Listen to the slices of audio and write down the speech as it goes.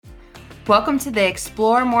Welcome to the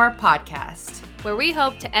Explore More podcast, where we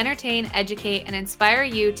hope to entertain, educate, and inspire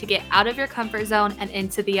you to get out of your comfort zone and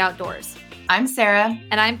into the outdoors. I'm Sarah.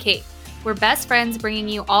 And I'm Kate. We're best friends bringing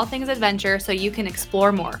you all things adventure so you can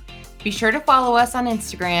explore more. Be sure to follow us on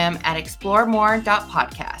Instagram at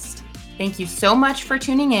exploremore.podcast. Thank you so much for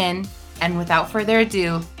tuning in, and without further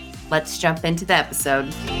ado, let's jump into the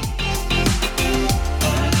episode.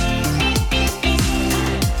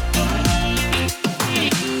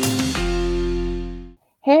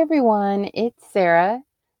 Hey everyone, it's Sarah.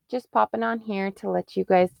 Just popping on here to let you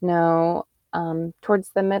guys know towards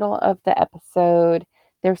the middle of the episode,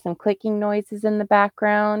 there's some clicking noises in the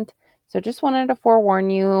background. So just wanted to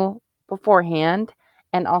forewarn you beforehand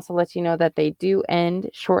and also let you know that they do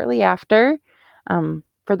end shortly after.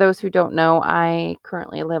 For those who don't know, I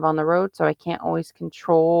currently live on the road, so I can't always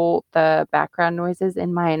control the background noises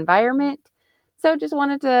in my environment. So just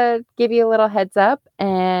wanted to give you a little heads up.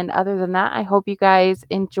 And other than that, I hope you guys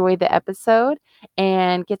enjoy the episode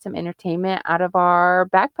and get some entertainment out of our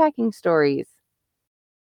backpacking stories.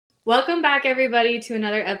 Welcome back, everybody, to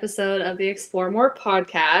another episode of the Explore More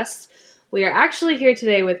podcast. We are actually here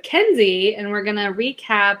today with Kenzie, and we're going to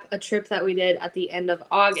recap a trip that we did at the end of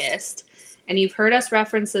August. And you've heard us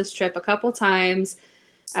reference this trip a couple times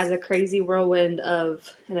as a crazy whirlwind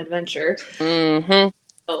of an adventure. Mm-hmm.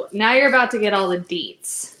 So now you're about to get all the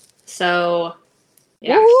deets. So,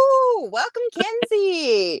 yeah. Woo! Welcome,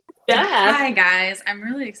 Kenzie. Yeah. Hi guys, I'm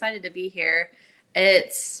really excited to be here.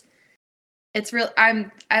 It's real.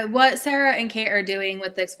 What Sarah and Kate are doing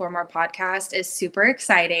with the Explore More podcast is super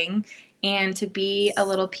exciting, and to be a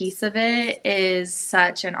little piece of it is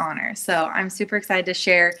such an honor. So I'm super excited to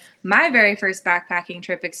share my very first backpacking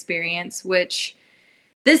trip experience, which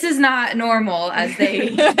this is not normal as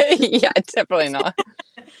they. Yeah, definitely not.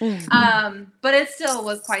 But it still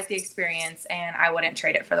was quite the experience, and I wouldn't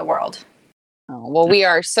trade it for the world. Oh, well, we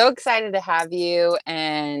are so excited to have you,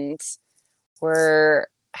 and we're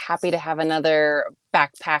happy to have another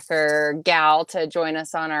backpacker gal to join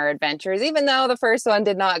us on our adventures, even though the first one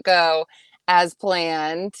did not go as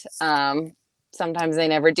planned. Sometimes they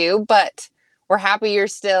never do, but we're happy you're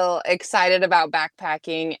still excited about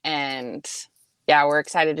backpacking, and yeah, we're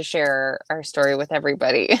excited to share our story with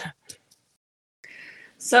everybody.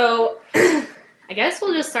 So, I guess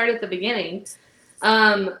we'll just start at the beginning.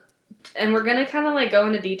 And we're going to kind of like go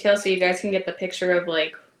into detail so you guys can get the picture of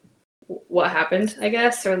like what happened, I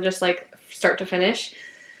guess, or just like start to finish.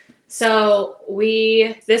 So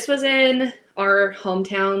this was in our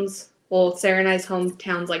hometowns, well, Sarah and I's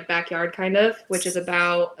hometowns, like backyard kind of, which is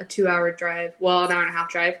about a 2-hour drive, well, an hour and a half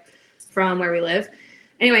drive from where we live.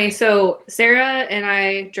 Anyway, so Sarah and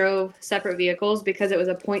I drove separate vehicles because it was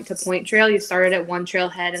a point-to-point trail. You started at one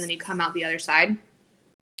trailhead and then you come out the other side.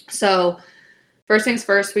 So first things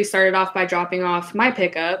first, we started off by dropping off my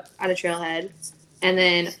pickup at a trailhead, and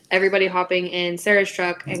then everybody hopping in Sarah's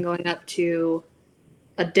truck and going up to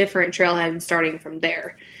a different trailhead and starting from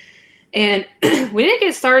there. And we didn't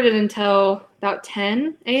get started until about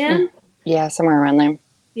 10 a.m. Yeah, somewhere around there.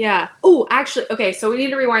 Yeah. Oh, actually, okay, so we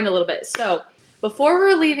need to rewind a little bit. So before we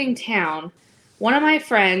were leaving town, one of my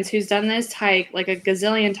friends who's done this hike like a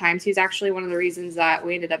gazillion times, he's actually one of the reasons that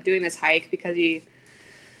we ended up doing this hike, because he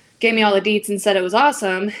gave me all the deets and said it was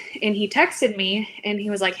awesome. And he texted me and he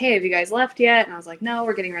was like, hey, have you guys left yet? And I was like, no,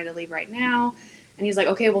 we're getting ready to leave right now. And he's like,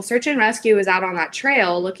 okay, well, search and rescue is out on that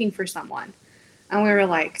trail looking for someone. And we were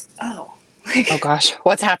like, oh. Oh gosh,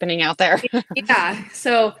 what's happening out there? Yeah.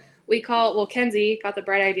 So we called, well, Kenzie got the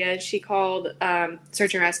bright idea. She called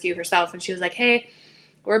search and rescue herself, and she was like, hey,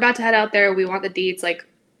 we're about to head out there. We want the deets. Like,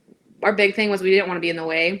 our big thing was we didn't want to be in the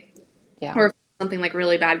way. Yeah. Or if something like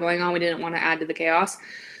really bad going on, we didn't want to add to the chaos.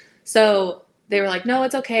 So they were like, no,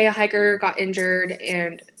 it's okay. A hiker got injured,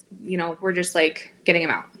 and, you know, we're just like getting him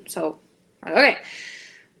out. So, okay.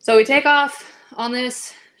 So we take off on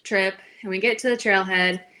this trip, and we get to the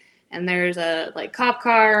trailhead, and there's a like cop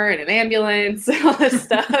car and an ambulance and all this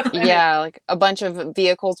stuff. Yeah, like a bunch of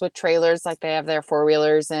vehicles with trailers, like they have their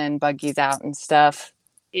 4-wheelers and buggies out and stuff.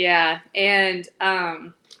 Yeah, and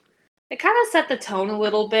it kind of set the tone a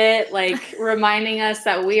little bit, like reminding us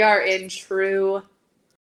that we are in true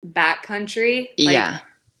backcountry. Like, yeah.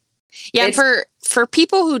 Yeah, for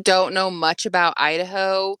people who don't know much about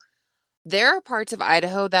Idaho, there are parts of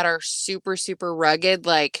Idaho that are super, super rugged,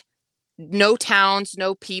 like no towns,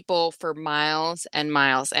 no people for miles and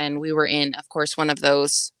miles. And we were in, of course, one of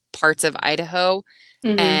those parts of Idaho.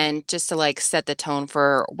 Mm-hmm. And just to like set the tone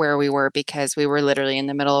for where we were, because we were literally in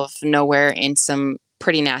the middle of nowhere in some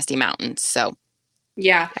pretty nasty mountains. So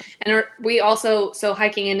Yeah. And we also, so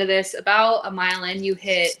hiking into this, about a mile in, you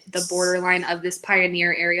hit the borderline of this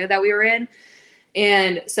pioneer area that we were in.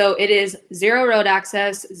 And so it is 0 road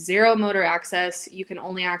access, 0 motor access. You can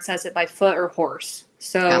only access it by foot or horse.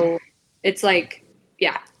 So it's like,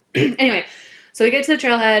 yeah. Anyway, so we get to the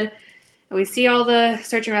trailhead and we see all the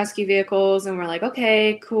search and rescue vehicles and we're like,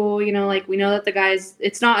 okay, cool. You know, like we know that the guys,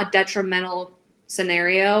 it's not a detrimental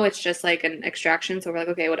scenario. It's just like an extraction. So we're like,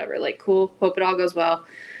 okay, whatever. Like, cool. Hope it all goes well.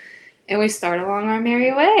 And we start along our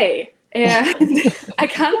merry way. And I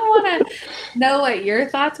kind of want to know what your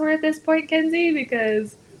thoughts were at this point, Kenzie,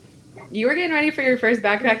 because you were getting ready for your first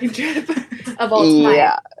backpacking trip of all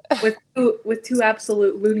time with two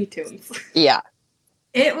absolute Looney Tunes. Yeah.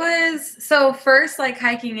 It was, so first, like,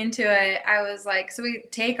 hiking into it, I was like, so we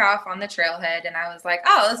take off on the trailhead, and I was like,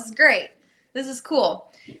 oh, this is great. This is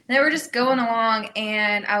cool. And then we're just going along,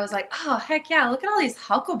 and I was like, oh, heck yeah, look at all these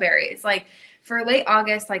huckleberries. Like, for late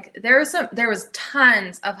August, like, there was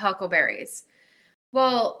tons of huckleberries.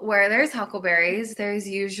 Well, where there's huckleberries, there's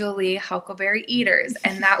usually huckleberry eaters,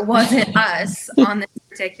 and that wasn't us on this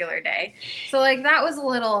particular day. So, like, that was a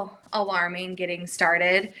little alarming getting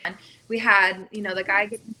started. And we had, you know, the guy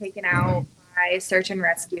getting taken out by search and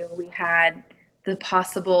rescue. We had the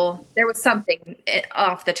possible, there was something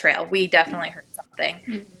off the trail. We definitely heard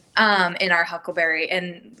something in our huckleberry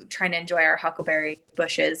and trying to enjoy our huckleberry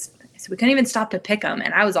bushes. So we couldn't even stop to pick them,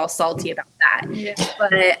 and I was all salty about that. Yeah.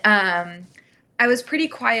 But I was pretty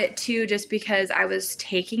quiet too, just because I was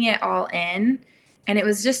taking it all in, and it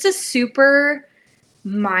was just a super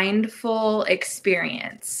mindful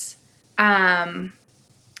experience.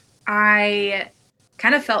 I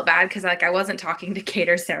kind of felt bad because, like, I wasn't talking to Kate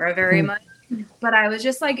or Sarah very much, but I was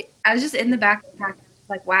just in the backpack,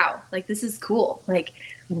 like, wow, like, this is cool. Like,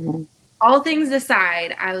 all things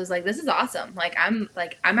aside, I was like, this is awesome. Like, I'm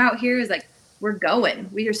out here, is like, we're going.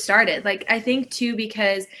 We just started. Like, I think too,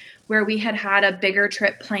 because where we had a bigger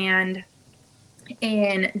trip planned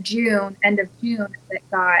in June, end of June,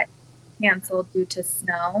 that got canceled due to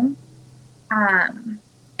snow.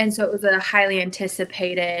 And so it was a highly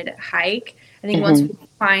anticipated hike. I think once we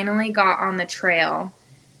finally got on the trail,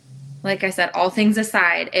 like I said, all things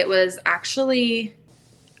aside, it was actually,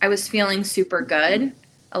 I was feeling super good,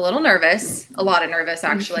 a little nervous, a lot of nervous,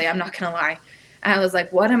 actually. I'm not going to lie. I was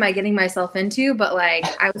like, what am I getting myself into? But, like,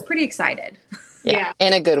 I was pretty excited. Yeah.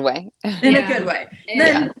 In a good way. In a good way.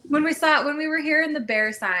 Then when we were hearing the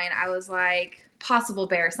bear sign, I was like, possible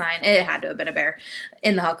bear sign. It had to have been a bear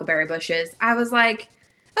in the huckleberry bushes. I was like,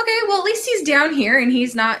 okay, well, at least he's down here and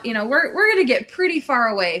he's not, you know, we're going to get pretty far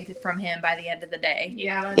away from him by the end of the day.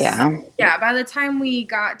 Yeah. By the time we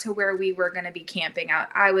got to where we were going to be camping out,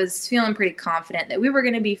 I was feeling pretty confident that we were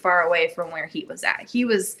going to be far away from where he was at. He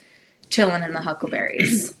was chilling in the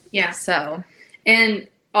huckleberries. Yeah. So, and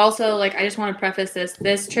also, like, I just want to preface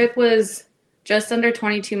this trip was just under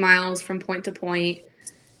 22 miles from point to point.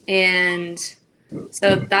 And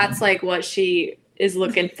so that's, like, what she is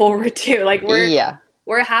looking forward to. Like,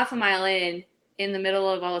 we're half a mile in the middle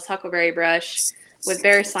of all this huckleberry brush with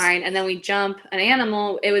bear sign, and then we jump an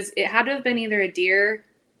animal. It had to have been either a deer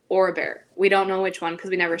or a bear. We don't know which one because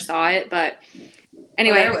we never saw it, but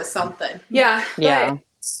anyway. Well, there was something. Yeah. Yeah.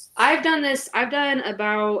 I've done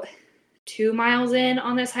about 2 miles in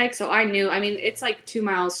on this hike, so I knew, I mean, it's like 2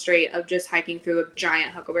 miles straight of just hiking through a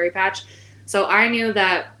giant huckleberry patch. So I knew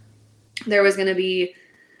that there was going to be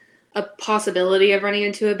a possibility of running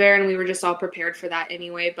into a bear, and we were just all prepared for that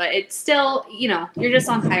anyway. But it's still, you know, you're just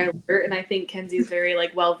on high alert, and I think Kenzie's very,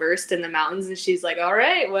 like, well versed in the mountains, and she's like, all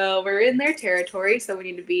right, well, we're in their territory, so we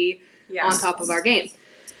need to be on top of our game.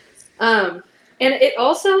 And it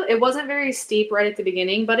wasn't very steep right at the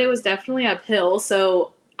beginning, but it was definitely uphill.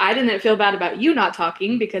 So I didn't feel bad about you not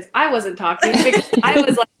talking because I wasn't talking because I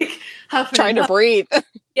was, like, huffing trying to breathe.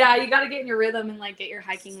 Yeah, you got to get in your rhythm and, like, get your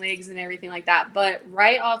hiking legs and everything like that. But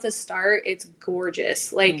right off the start, it's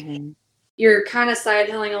gorgeous. Like, you're kind of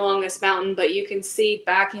side-hilling along this mountain, but you can see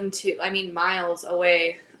back into, I mean, miles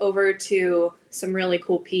away over to some really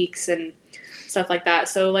cool peaks and stuff like that.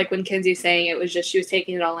 So, like, when Kenzie's saying it was just, she was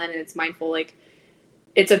taking it all in and it's mindful, like,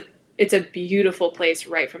 it's a beautiful place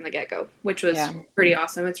right from the get-go, which was pretty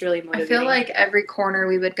awesome. It's really motivating. I feel like every corner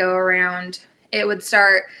we would go around, it would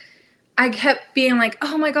start, I kept being like,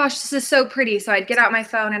 oh my gosh, this is so pretty. So I'd get out my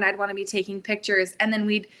phone and I'd want to be taking pictures. And then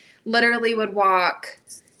we'd literally would walk,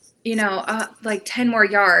 you know, like 10 more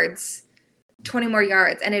yards, 20 more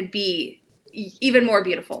yards, and it'd be even more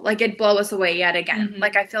beautiful. Like, it'd blow us away yet again.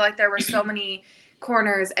 Like, I feel like there were so many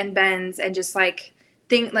corners and bends and just like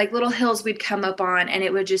little hills we'd come up on, and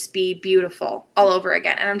it would just be beautiful all over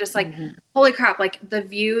again. And I'm just like, holy crap, like, the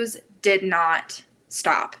views did not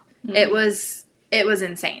stop. Mm-hmm. It was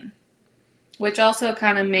insane. Which also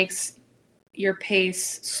kind of makes your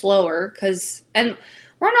pace slower and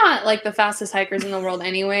we're not like the fastest hikers in the world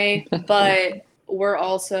anyway, but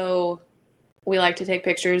we like to take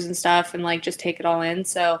pictures and stuff and like just take it all in.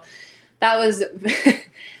 So that was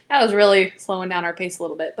that was really slowing down our pace a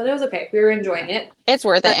little bit, but it was okay. We were enjoying it. It's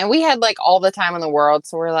worth it. And we had like all the time in the world.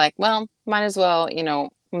 So we're like, well, might as well,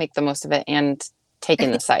 make the most of it and take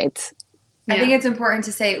in the sights. I think it's important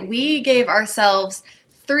to say we gave ourselves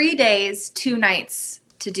 3 days, 2 nights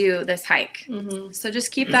to do this hike. Mm-hmm. So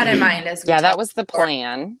just keep that in mind as we that was the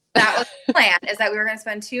plan. That was the plan, is that we were going to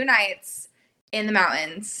spend 2 nights in the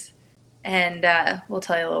mountains. And we'll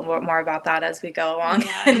tell you a little bit more about that as we go along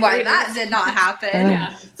and why that did not happen.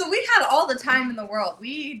 Yeah. So we had all the time in the world.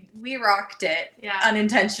 We rocked it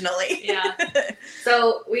unintentionally. Yeah.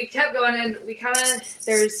 So we kept going and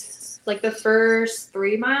there's like the first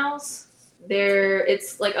 3 miles there,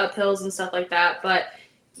 it's like uphills and stuff like that, but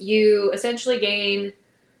you essentially gain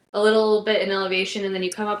a little bit in elevation and then you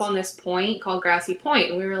come up on this point called Grassy Point.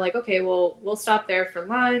 And we were like, okay, well, we'll stop there for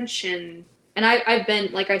lunch. And I've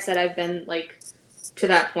been, like I said, I've been like to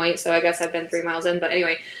that point. So I guess I've been 3 miles in, but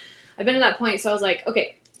anyway, I've been to that point. So I was like,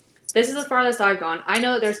 okay, this is the farthest I've gone. I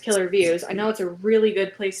know that there's killer views. I know it's a really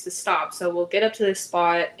good place to stop. So we'll get up to this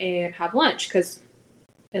spot and have lunch because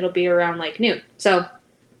it'll be around like noon. So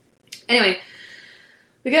anyway,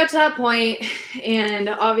 we get up to that point and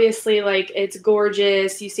obviously like it's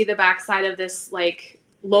gorgeous. You see the backside of this like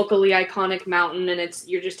locally iconic mountain and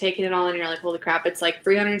you're just taking it all in and you're like, holy crap, it's like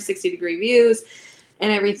 360-degree views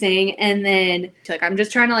and everything. And then like I'm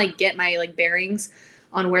just trying to like get my like bearings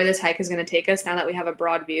on where this hike is going to take us now that we have a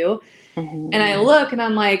broad view. Mm-hmm. And I look and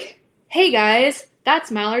I'm like, hey guys,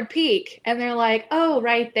 that's Mallard Peak. And they're like, oh,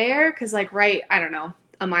 right there. Cause like I don't know,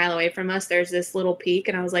 a mile away from us, there's this little peak.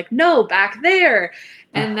 And I was like, no, back there.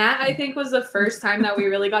 And that I think was the first time that we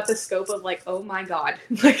really got the scope of like, oh my God,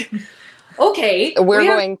 like, okay. We're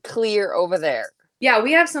going clear over there. Yeah,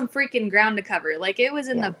 we have some freaking ground to cover. Like it was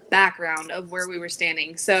in the background of where we were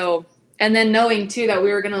standing. So, and then knowing too that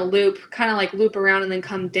we were going to loop around and then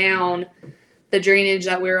come down the drainage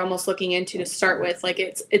that we were almost looking into to start with. Like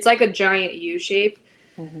it's like a giant U shape.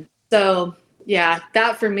 Mm-hmm. So yeah,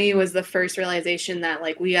 that for me was the first realization that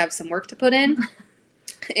like we have some work to put in.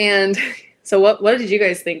 And so what did you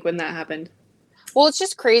guys think when that happened? Well, it's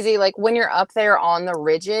just crazy. Like when you're up there on the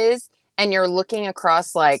ridges and you're looking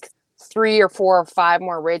across like 3 or 4 or 5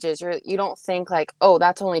 more ridges, you don't think like, oh,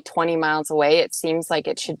 that's only 20 miles away. It seems like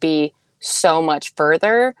it should be so much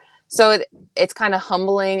further. So it's kind of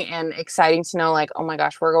humbling and exciting to know like, oh my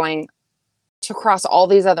gosh, we're going to cross all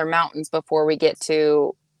these other mountains before we get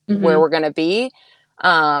to where we're going to be.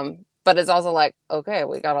 But it's also like, okay,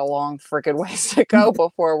 we got a long freaking ways to go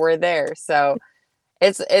before we're there. So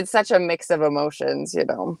it's such a mix of emotions,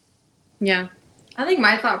 Yeah. I think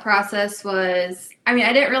my thought process was, I mean,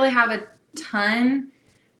 I didn't really have a ton,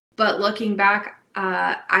 but looking back,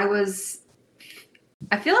 I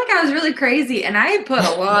feel like I was really crazy and I had put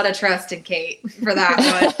a lot of trust in Kate for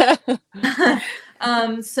that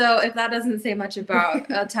one. So if that doesn't say much a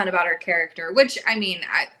ton about her character, which I mean,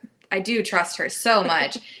 I do trust her so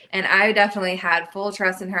much and I definitely had full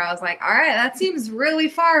trust in her. I was like, all right, that seems really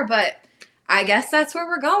far, but I guess that's where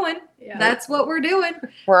we're going. Yeah. That's what we're doing.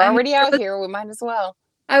 We're already out here. We might as well.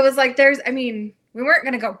 I was like, we weren't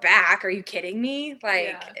going to go back. Are you kidding me?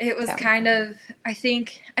 Like it was kind of, I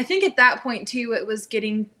think at that point too,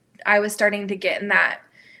 I was starting to get in that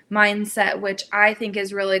mindset, which I think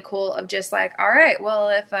is really cool of just like, all right, well,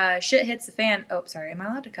 if shit hits the fan, oh, sorry. Am I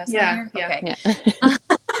allowed to cuss on here? Yeah. Okay. Yeah.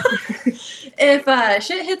 If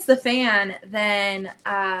shit hits the fan, then,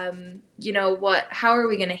 how are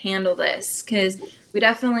we going to handle this? Because we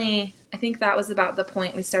definitely, I think that was about the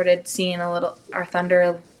point we started seeing our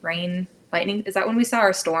thunder, rain, lightning. Is that when we saw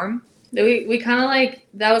our storm? We kind of like,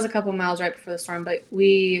 that was a couple miles right before the storm, but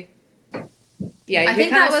I think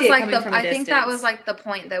that was like the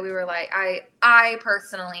point that we were like, I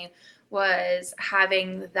personally was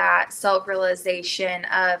having that self-realization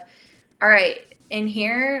of, all right, in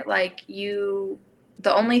here, like the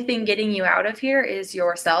only thing getting you out of here is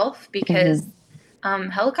yourself because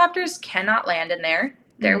helicopters cannot land in there.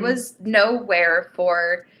 There was nowhere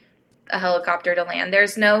for a helicopter to land.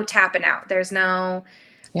 There's no tapping out. There's no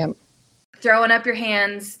throwing up your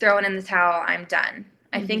hands, throwing in the towel. I'm done.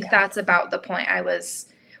 I think that's about the point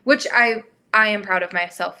which I am proud of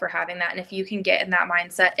myself for having that. And if you can get in that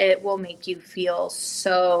mindset, it will make you feel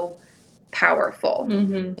so powerful.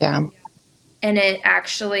 Mm-hmm. Yeah. And it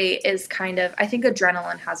actually is kind of, I think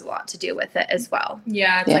adrenaline has a lot to do with it as well.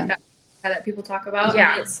 Yeah, it's like that people talk about.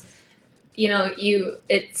 Yeah. you know,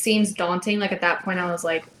 it seems daunting. Like at that point I was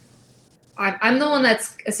like, I'm the one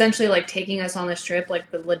that's essentially like taking us on this trip, like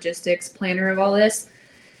the logistics planner of all this.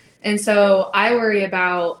 And so I worry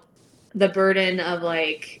about the burden of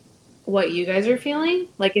like what you guys are feeling.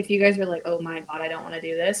 Like if you guys are like, oh my God, I don't want to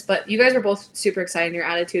do this. But you guys were both super excited. Your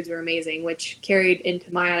attitudes were amazing, which carried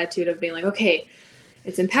into my attitude of being like, okay,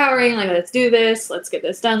 it's empowering. Like, let's do this. Let's get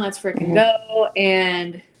this done. Let's freaking go.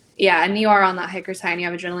 And yeah, and you are on that hiker's high and you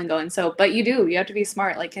have adrenaline going. So, but you have to be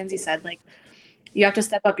smart. Like Kenzie said, like you have to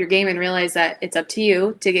step up your game and realize that it's up to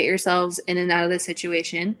you to get yourselves in and out of this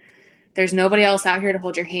situation. There's nobody else out here to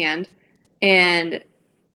hold your hand. And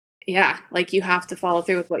yeah, like you have to follow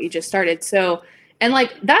through with what you just started. So, and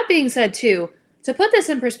like that being said too, to put this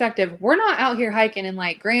in perspective, we're not out here hiking in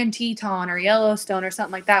like Grand Teton or Yellowstone or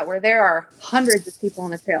something like that, where there are hundreds of people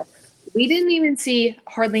on the trail. We didn't even see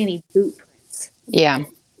hardly any boot prints. Yeah.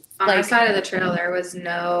 On the side of the trail, there was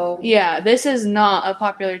no. Yeah, this is not a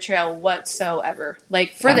popular trail whatsoever.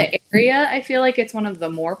 Like for the area, I feel like it's one of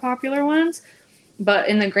the more popular ones. But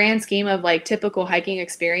in the grand scheme of like typical hiking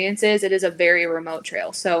experiences, it is a very remote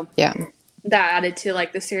trail. So yeah, that added to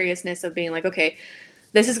like the seriousness of being like, okay,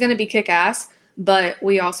 this is going to be kick ass, but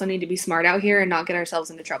we also need to be smart out here and not get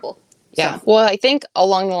ourselves into trouble. Yeah. So. Well, I think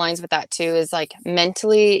along the lines with that too is like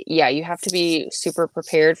mentally, yeah, you have to be super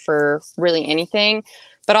prepared for really anything,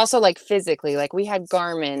 but also like physically, like we had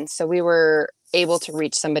Garmin, so we were able to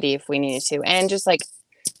reach somebody if we needed to, and just like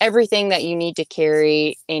everything that you need to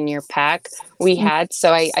carry in your pack we had.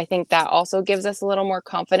 So I think that also gives us a little more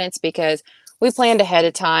confidence because we planned ahead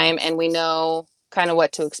of time and we know kind of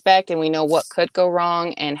what to expect and we know what could go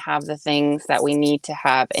wrong and have the things that we need to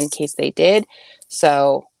have in case they did.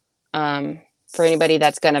 So for anybody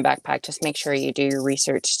that's going to backpack, just make sure you do your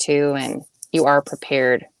research too and you are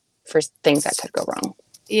prepared for things that could go wrong.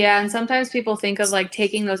 Yeah, and sometimes people think of like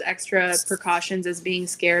taking those extra precautions as being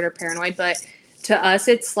scared or paranoid, but to us,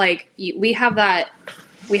 it's like we have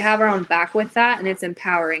our own back with that, and it's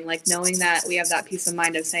empowering. Like knowing that we have that peace of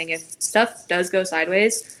mind of saying if stuff does go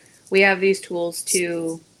sideways, we have these tools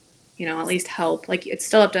to, you know, at least help. Like it's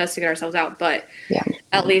still up to us to get ourselves out, but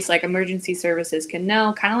at least like emergency services can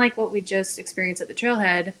know, kind of like what we just experienced at the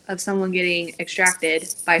trailhead of someone getting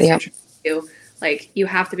extracted by search rescue. Like you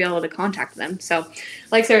have to be able to contact them. So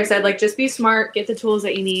like Sarah said, like just be smart, get the tools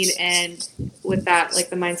that you need. And with that, like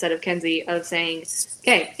the mindset of Kenzie of saying,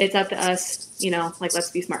 okay, it's up to us, you know, like let's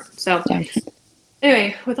be smart. So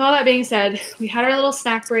anyway, with all that being said, we had our little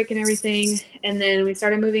snack break and everything. And then we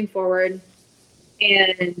started moving forward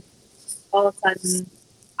and all of a sudden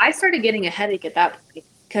I started getting a headache at that point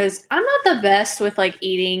because I'm not the best with like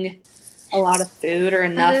eating a lot of food or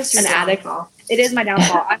enough. An addict. It is my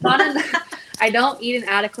downfall. I don't eat an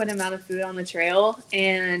adequate amount of food on the trail,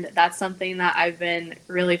 and that's something that I've been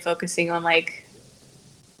really focusing on, like,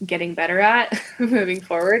 getting better at moving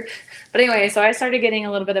forward. But anyway, so I started getting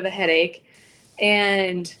a little bit of a headache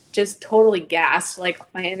and just totally gassed. Like,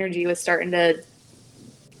 my energy was starting to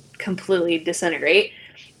completely disintegrate.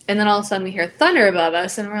 And then all of a sudden we hear thunder above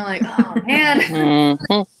us, and we're like, oh,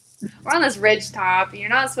 man. We're on this ridge top. You're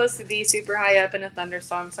not supposed to be super high up in a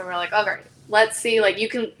thunderstorm. So we're like, okay, let's see. Like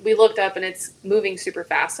we looked up and it's moving super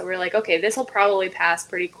fast. So we're like, okay, this will probably pass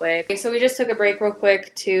pretty quick. Okay, so we just took a break real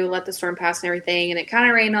quick to let the storm pass and everything. And it kind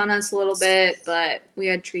of rained on us a little bit, but we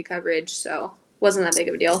had tree coverage. So it wasn't that big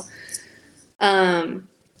of a deal. And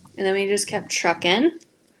then we just kept trucking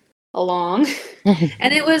along.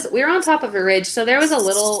 And we were on top of a ridge. So there was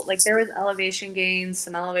there was elevation gains,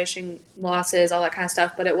 some elevation losses, all that kind of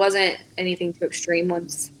stuff. But it wasn't anything too extreme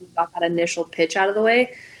once we got that initial pitch out of the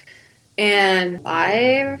way. And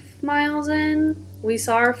 5 miles in, we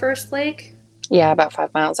saw our first lake. Yeah, about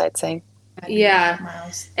 5 miles, I'd say. Yeah.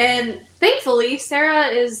 Miles. And thankfully, Sarah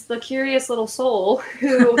is the curious little soul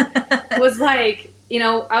who was like, you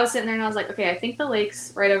know, I was sitting there and I was like, okay, I think the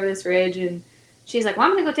lake's right over this ridge. And she's like, well,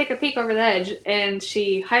 I'm going to go take a peek over the edge. And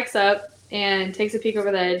she hikes up and takes a peek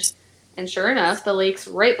over the edge. And sure enough, the lake's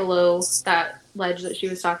right below that ledge that she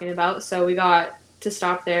was talking about. So we got to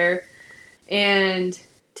stop there and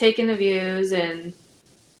take in the views and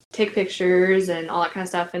take pictures and all that kind of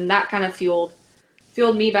stuff. And that kind of fueled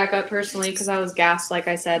me back up personally because I was gassed, like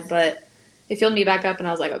I said. But it fueled me back up and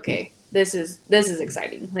I was like, okay, this is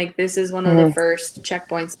exciting. Like this is one of the first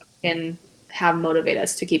checkpoints that can have motivate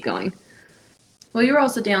us to keep going. Well, you were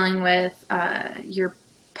also dealing with your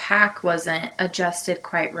pack wasn't adjusted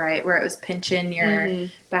quite right, where it was pinching your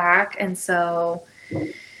back. And so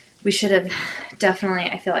we should have definitely,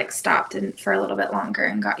 I feel like, stopped for a little bit longer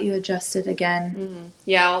and got you adjusted again.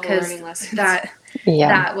 Yeah, all the learning lessons. That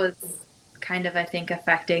was kind of, I think,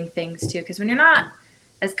 affecting things too. Because when you're not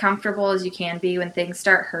as comfortable as you can be when things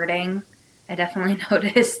start hurting. I definitely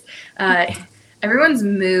noticed everyone's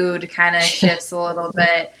mood kind of shifts a little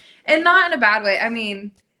bit, and not in a bad way. I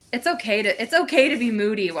mean, it's okay to be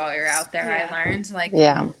moody while you're out there. Yeah. I learned, like,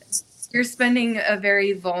 Yeah. you're spending a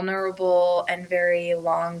very vulnerable and very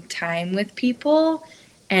long time with people,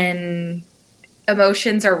 and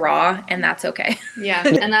emotions are raw, and that's okay. Yeah,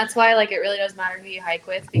 and that's why, like, it really does matter who you hike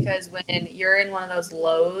with, because when you're in one of those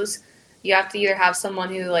lows, you have to either have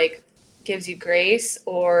someone who, like, gives you grace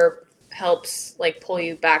or helps, like, pull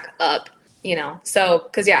you back up, you know? So,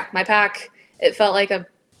 because, yeah, my pack, it felt like a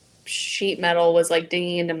sheet metal was, like,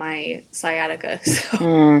 digging into my sciatica.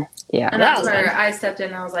 So. Yeah. And that's where I stepped in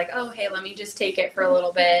and I was like, oh, hey, let me just take it for a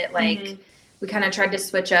little bit. Like, we kind of tried to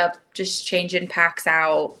switch up, just changing packs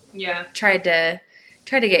out. Yeah. Tried to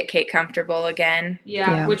get Kate comfortable again.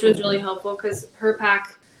 Yeah, which was really helpful because her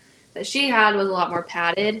pack that she had was a lot more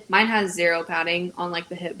padded. Mine has 0 padding on, like,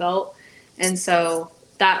 the hip belt. And so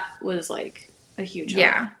that was, like, a huge help.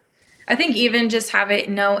 Yeah. I think even just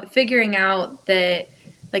figuring out that,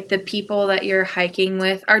 like, the people that you're hiking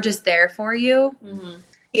with are just there for you. Mm-hmm.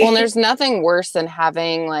 Well, there's nothing worse than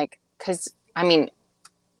having, like, because, I mean,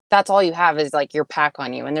 that's all you have is, like, your pack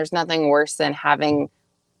on you. And there's nothing worse than having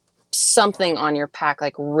something on your pack,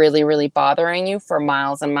 like, really, really bothering you for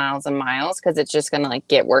miles and miles and miles, because it's just going to, like,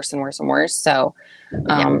 get worse and worse and worse. So,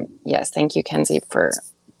 yes, thank you, Kenzie, for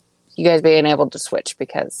you guys being able to switch,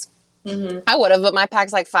 because I would have, but my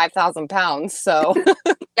pack's like 5,000 pounds. So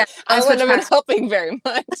I wouldn't have been helping very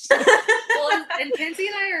much. Well, and Kenzie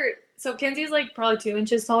and I are, so Kenzie's like probably 2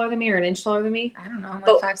 inches taller than me or an inch taller than me. I don't know. I'm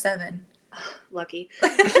like 5'7". Lucky.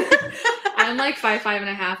 I'm like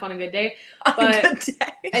 5'5.5" on a good day. But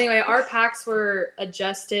anyway, our packs were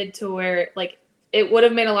adjusted to where, like, it would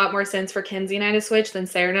have made a lot more sense for Kenzie and I to switch than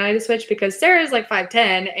Sarah and I to switch, because Sarah is like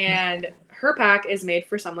 5'10" and her pack is made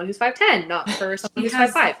for someone who's 5'10", not for someone who's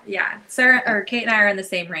 5'5". Yeah. Kate and I are in the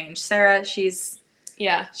same range. Sarah, she's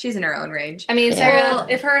in her own range. I mean, Sarah,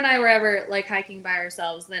 if her and I were ever, like, hiking by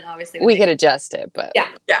ourselves, then obviously we could adjust it, but yeah.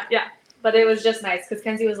 But it was just nice because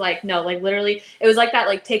Kenzie was like, no, like, literally, it was like that,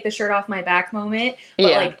 like, take the shirt off my back moment,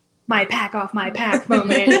 but like my pack off my pack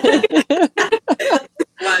moment.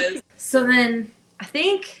 So then I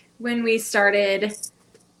think when we started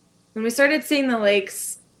seeing the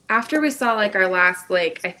lakes, after we saw, like, our last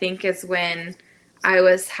lake, I think is when I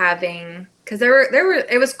was having, because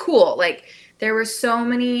it was cool. Like, there were so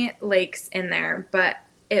many lakes in there, but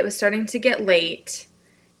it was starting to get late.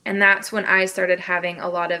 And that's when I started having a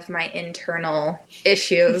lot of my internal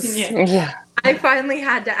issues. I finally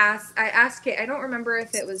had to ask Kate, I don't remember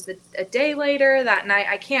if it was a day later, that night,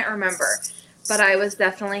 I can't remember. But I was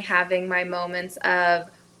definitely having my moments of,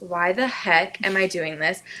 why the heck am I doing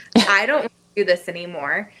this? I don't want to do this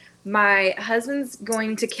anymore. My husband's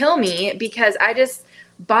going to kill me because I just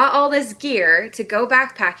bought all this gear to go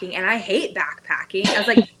backpacking, and I hate backpacking. I was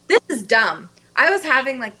like, this is dumb. I was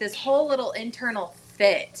having, like, this whole little internal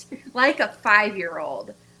fit, like a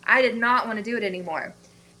 5-year-old. I did not want to do it anymore.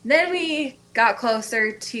 Then we got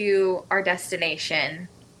closer to our destination,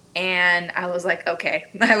 and I was like, okay,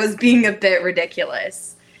 I was being a bit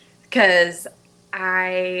ridiculous because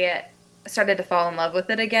I started to fall in love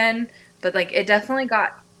with it again, but, like, it definitely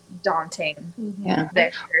got daunting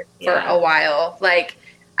there for a while. Like,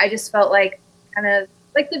 I just felt like kind of,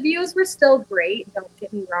 like, the views were still great, don't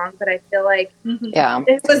get me wrong, but I feel like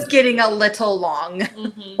it was getting a little long.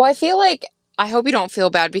 Well, I feel like, I hope you don't feel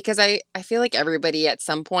bad, because I feel like everybody at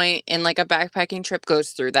some point in, like, a backpacking trip goes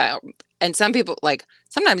through that. And some people, like,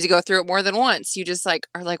 sometimes you go through it more than once. You just, like,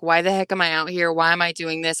 are like, why the heck am I out here? Why am I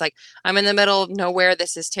doing this? Like, I'm in the middle of nowhere.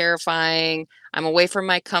 This is terrifying. I'm away from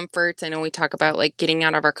my comforts. I know we talk about, like, getting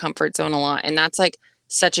out of our comfort zone a lot. And that's, like,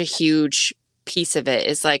 such a huge piece of it,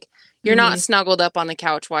 is, like, you're not snuggled up on the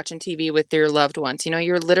couch watching TV with your loved ones. You know,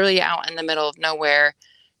 you're literally out in the middle of nowhere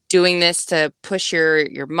doing this to push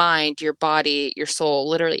your mind, your body, your soul,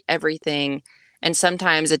 literally everything. And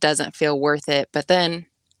sometimes it doesn't feel worth it. But then,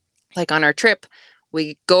 like, on our trip,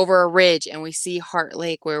 we go over a ridge and we see Heart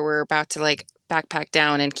Lake, where we're about to, like, backpack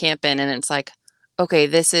down and camp in. And it's like, okay,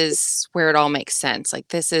 this is where it all makes sense. Like,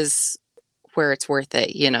 this is where it's worth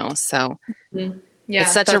it, you know? So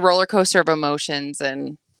it's such a roller coaster of emotions.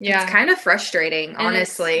 And it's kind of frustrating,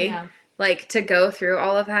 honestly, like, to go through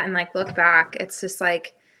all of that and, like, look back. It's just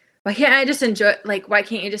like, why can't you just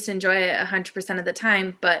enjoy it 100% of the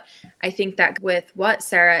time? But I think that with what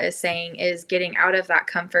Sarah is saying is getting out of that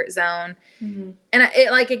comfort zone. And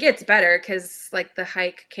it gets better, because, like, the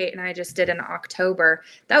hike Kate and I just did in October,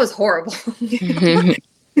 that was horrible. It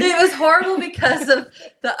was horrible because of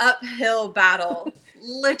the uphill battle.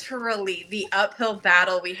 literally the uphill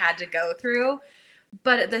battle we had to go through.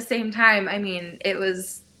 But at the same time, I mean, it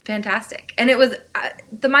was fantastic. And it was,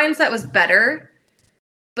 the mindset was better,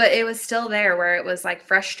 but it was still there where it was like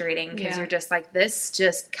frustrating because you're just like, this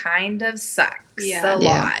just kind of sucks a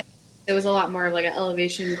lot. It was a lot more of like an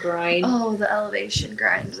elevation grind. Oh, the elevation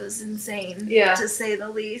grind was insane, to say the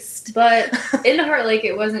least. But in Heart Lake,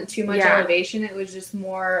 it wasn't too much elevation. It was just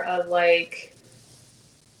more of like,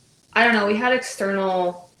 I don't know, we had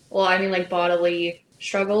external, like bodily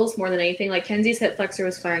struggles more than anything. Like Kenzie's hip flexor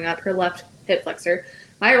was flaring up, her left hip flexor.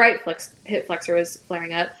 My right hip flexor was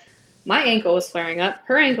flaring up. My ankle was flaring up.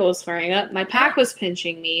 Her ankle was flaring up. My pack was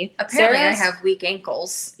pinching me. Apparently, I have weak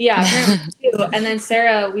ankles. Yeah, apparently too. And then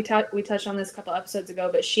Sarah, we touched on this a couple episodes ago,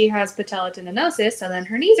 but she has patellotendinosis, so then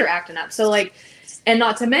her knees are acting up. So like, and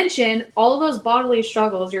not to mention all of those bodily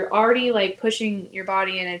struggles, you're already like pushing your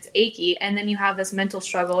body and it's achy, and then you have this mental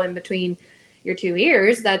struggle in between your two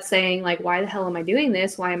ears that's saying like, why the hell am I doing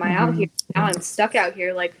this? Why am I out here? Now I'm stuck out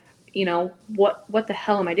here. Like, you know, what the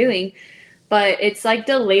hell am I doing? But it's like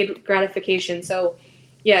delayed gratification. So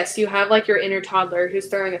yes, you have like your inner toddler who's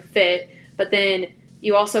throwing a fit, but then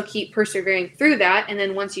you also keep persevering through that. And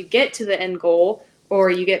then once you get to the end goal or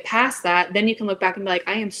you get past that, then you can look back and be like,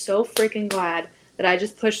 I am so freaking glad that I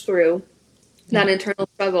just pushed through that internal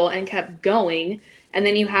struggle and kept going. And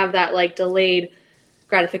then you have that like delayed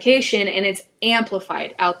gratification and it's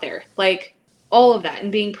amplified out there. Like all of that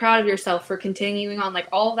and being proud of yourself for continuing on, like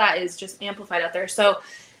all of that is just amplified out there. So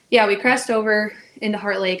yeah, we crossed over into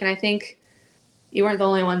Heart Lake, and I think you weren't the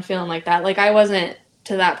only one feeling like that. Like, I wasn't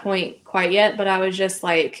to that point quite yet, but I was just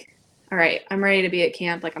like, all right, I'm ready to be at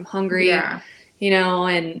camp. Like, I'm hungry, you know,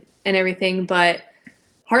 and everything. But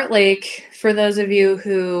Heart Lake, for those of you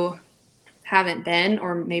who haven't been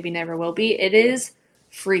or maybe never will be, it is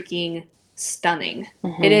freaking stunning.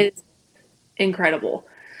 It is incredible.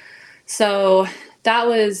 So that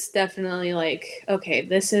was definitely like, okay,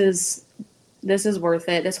 this is worth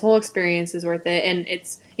it. This whole experience is worth it. And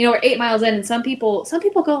it's, you know, we're 8 miles in and some people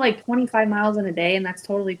go like 25 miles in a day and that's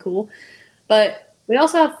totally cool. But we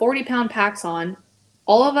also have 40-pound packs on.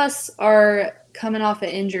 All of us are coming off of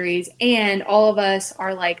injuries and all of us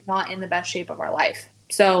are like not in the best shape of our life.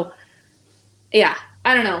 So yeah,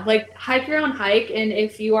 I don't know, like hike your own hike. And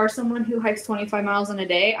if you are someone who hikes 25 miles in a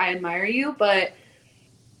day, I admire you, but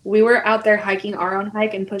we were out there hiking our own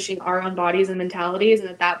hike and pushing our own bodies and mentalities. And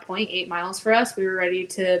at that point, 8 miles for us, we were ready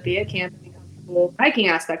to be at camp and the hiking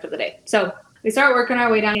aspect of the day. So we start working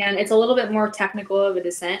our way down, and it's a little bit more technical of a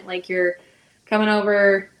descent. Like you're coming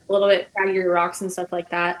over a little bit craggier rocks and stuff like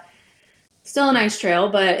that. Still a nice trail,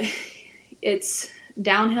 but it's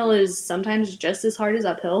downhill is sometimes just as hard as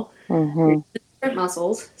uphill. Different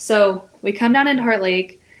muscles. So we come down into Heart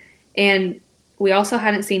Lake, and we also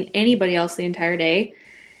hadn't seen anybody else the entire day.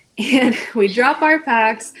 And we drop our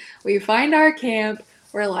packs, we find our camp,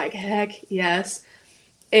 we're like, heck yes.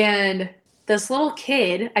 And this little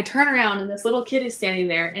kid, I turn around and this little kid is standing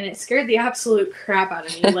there and it scared the absolute crap out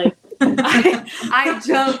of me. Like, I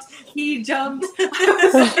jumped, he jumped.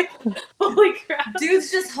 I was like, holy crap.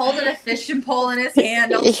 Dude's just holding a fishing pole in his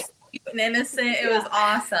hand, all cute and innocent. It was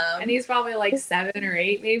awesome. And he's probably like 7 or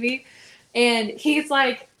 8 maybe. And he's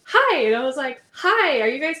like, hi. And I was like, hi, are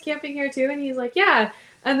you guys camping here too? And he's like, yeah.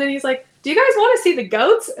 And then he's like, do you guys want to see the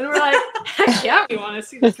goats? And we're like, heck yeah, we want to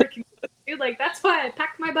see the freaking goats, dude. Like, that's why I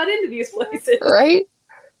packed my butt into these places. Right?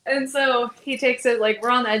 And so he takes it, like,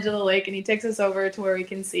 we're on the edge of the lake, and he takes us over to where we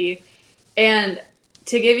can see. And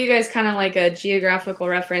to give you guys kind of like a geographical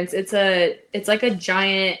reference, it's like a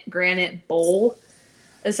giant granite bowl,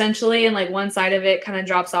 essentially. And, like, one side of it kind of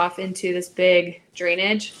drops off into this big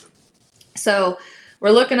drainage. So we're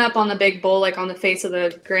looking up on the big bowl, like on the face of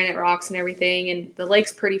the granite rocks and everything, and the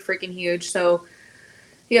lake's pretty freaking huge, so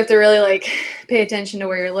you have to really like pay attention to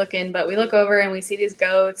where you're looking. But we look over and we see these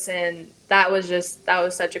goats, and that was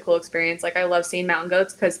such a cool experience. Like, I love seeing mountain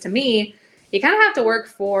goats because to me, you kind of have to work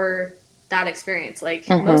for that experience. Like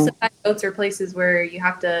most of the goats are places where you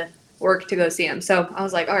have to work to go see them. So I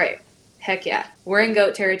was like, all right, heck yeah, we're in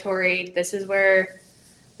goat territory. This is where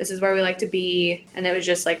we like to be. And it was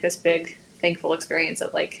just like this big thankful experience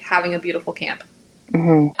of like having a beautiful camp.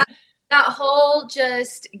 That whole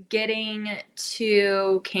just getting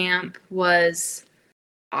to camp was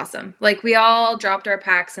awesome. Like, we all dropped our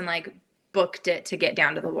packs and like booked it to get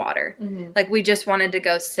down to the water. Like, we just wanted to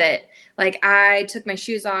go sit. Like, I took my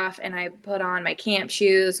shoes off and I put on my camp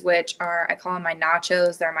shoes, which are, I call them my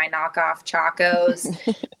nachos. They're my knockoff Chacos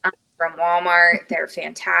from Walmart. They're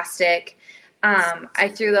fantastic.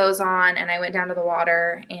 I threw those on and I went down to the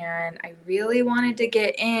water, and I really wanted to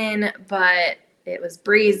get in, but It was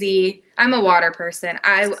breezy. I'm a water person.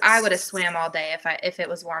 I would have swam all day if it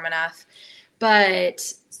was warm enough.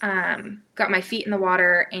 But got my feet in the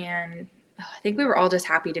water, and I think we were all just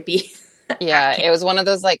happy to be. Yeah, it was one of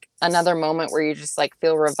those, like, another moment where you just, like,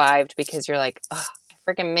 feel revived because you're like, oh, I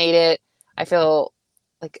freaking made it. I feel,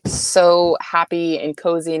 like, so happy and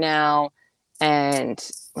cozy now, and,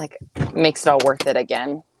 like, makes it all worth it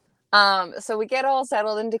again. So we get all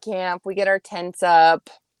settled into camp. We get our tents up.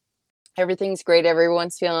 Everything's great.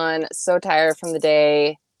 Everyone's feeling so tired from the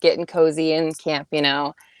day, getting cozy in camp, you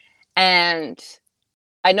know. And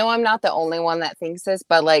I know I'm not the only one that thinks this,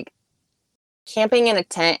 but, like, camping in a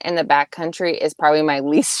tent in the backcountry is probably my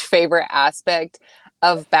least favorite aspect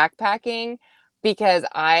of backpacking because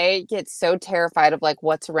I get so terrified of, like,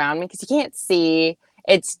 what's around me because you can't see.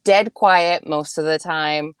 It's dead quiet most of the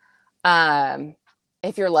time.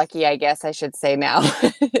 If you're lucky, I guess I should say now.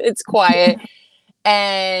 It's quiet.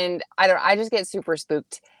 And I just get super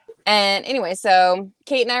spooked. And anyway, so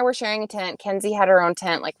Kate and I were sharing a tent. Kenzie had her own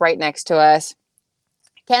tent, like, right next to us.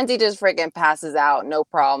 Kenzie just freaking passes out, no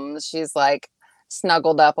problems. She's, like,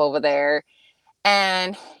 snuggled up over there.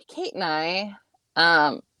 And Kate and I,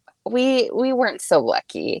 we weren't so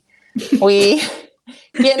lucky. We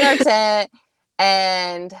get in our tent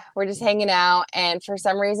and we're just hanging out. And for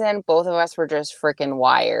some reason, both of us were just freaking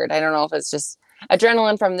wired. I don't know if it's just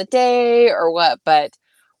adrenaline from the day or what, but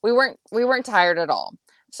we weren't tired at all.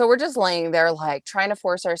 So we're just laying there, like, trying to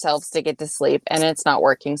force ourselves to get to sleep, and it's not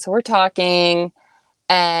working. So we're talking,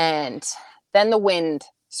 and then the wind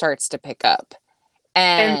starts to pick up.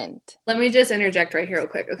 And let me just interject right here real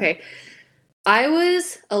quick. Okay. I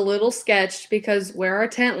was a little sketched because where our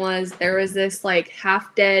tent was, there was this, like,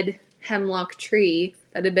 half dead hemlock tree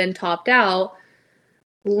that had been topped out,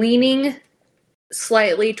 leaning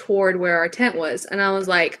slightly toward where our tent was. And I was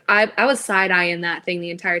like, I was side-eyeing that thing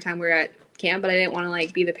the entire time we were at camp, but I didn't want to,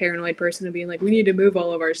 like, be the paranoid person of being like, we need to move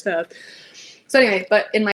all of our stuff. So anyway, but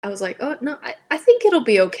I was like, oh no, I think it'll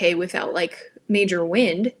be okay without, like, major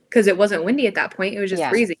wind, because it wasn't windy at that point. It was just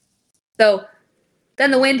freezing. So then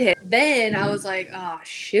the wind hit. Then I was like, oh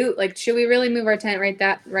shoot, like, should we really move our tent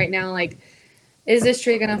right now? Like, is this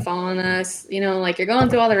tree gonna fall on us? You know, like, you're going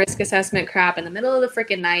through all the risk assessment crap in the middle of the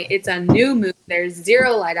freaking night. It's a new moon. There's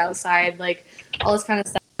zero light outside, like, all this kind of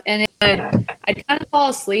stuff. And I'd kind of fall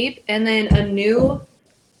asleep, and then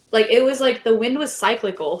it was like the wind was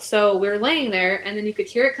cyclical. So we were laying there, and then you could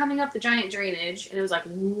hear it coming up the giant drainage, and it was like,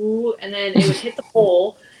 woo, and then it would hit the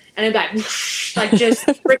bowl, and it'd be like, whoosh, like, just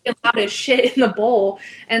freaking loud as shit in the bowl.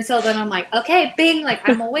 And so then I'm like, okay, bing, like,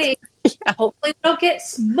 I'm awake. Yeah. Hopefully we don't get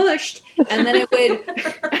smushed. And then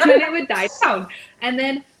it would die down. And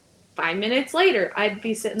then 5 minutes later, I'd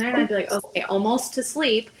be sitting there, and I'd be like, okay, almost to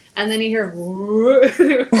sleep. And then you hear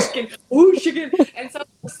whoosh again. And so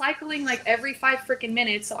cycling, like, every 5 freaking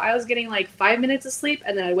minutes. So I was getting, like, 5 minutes of sleep,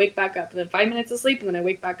 and then I wake back up, and then 5 minutes of sleep, and then I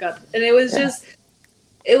wake back up. And it was just,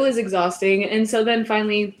 it was exhausting. And so then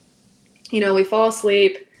finally, you know, we fall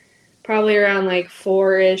asleep probably around, like,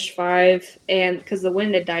 4-ish, 5, and because the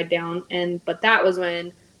wind had died down. But that was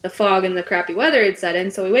when the fog and the crappy weather had set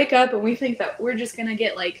in. So we wake up, and we think that we're just gonna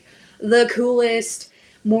get, like, the coolest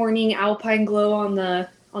morning alpine glow on the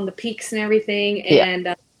peaks and everything,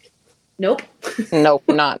 and nope. Nope,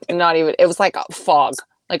 not even. It was like a fog.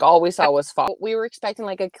 Like, all we saw was fog. We were expecting,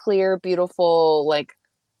 like, a clear, beautiful, like,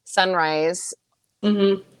 sunrise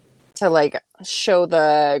to, like, show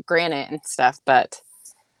the granite and stuff, but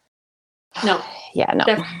no. Yeah, no.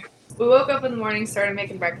 Definitely. We woke up in the morning, started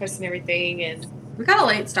making breakfast and everything, and we got a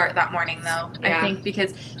late start that morning, though. Yeah. I think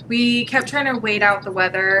because we kept trying to wait out the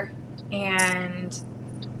weather, and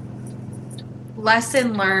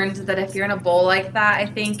lesson learned that if you're in a bowl like that, I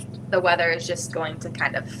think the weather is just going to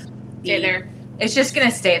kind of stay there. It's just going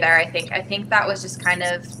to stay there, I think. I think that was just kind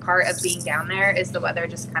of part of being down there, is the weather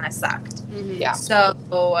just kind of sucked. Mm-hmm. Yeah. So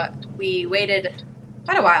we waited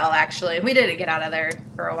quite a while, actually. We didn't get out of there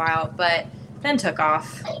for a while, but then took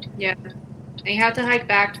off. Yeah. And you have to hike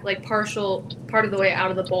back, like, part of the way out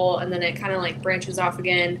of the bowl, and then it kind of, like, branches off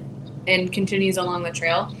again and continues along the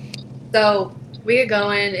trail. So we get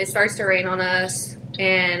going, it starts to rain on us,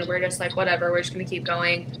 and we're just like, whatever, we're just going to keep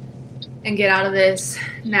going and get out of this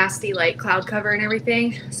nasty, like, cloud cover and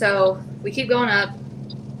everything. So we keep going up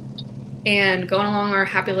and going along our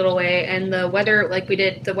happy little way, and the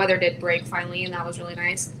weather did break finally, and that was really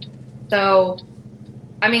nice. So,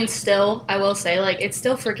 I mean, still, I will say, like, it's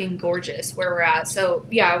still freaking gorgeous where we're at. So,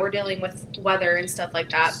 yeah, we're dealing with weather and stuff like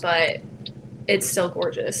that, but it's still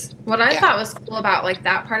gorgeous. What I thought was cool about, like,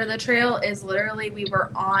 that part of the trail is literally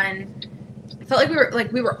I felt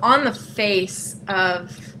like we were on the face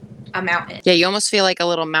of a mountain. Yeah, you almost feel like a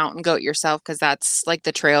little mountain goat yourself, because that's like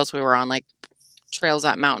the trails we were on, like trails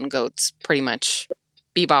that mountain goats pretty much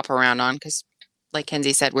bebop around on, because like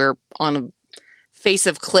Kenzie said, we're on a face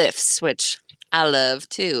of cliffs, which I love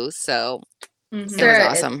too, so it was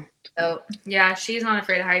awesome. So yeah, she's not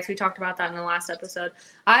afraid of heights. We talked about that in the last episode.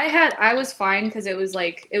 I was fine because it was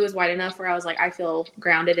wide enough where I was like, I feel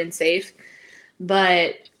grounded and safe,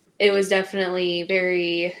 but it was definitely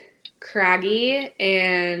very craggy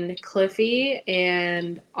and cliffy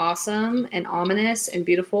and awesome and ominous and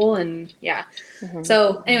beautiful, and yeah.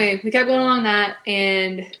 So anyway, we kept going along that,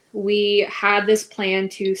 and we had this plan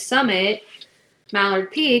to summit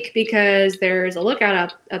Mallard Peak because there's a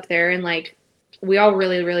lookout up there, and like we all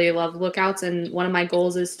really, really love lookouts, and one of my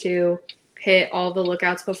goals is to hit all the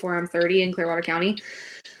lookouts before I'm 30 in Clearwater County.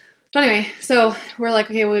 But anyway, so we're like,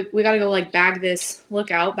 okay, we got to go like bag this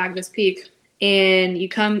peak. And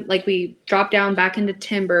we drop down back into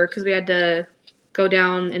timber because we had to go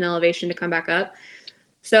down in elevation to come back up.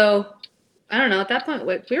 So I don't know, at that point,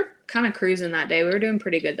 we were kind of cruising that day. We were doing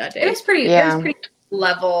pretty good that day. It was pretty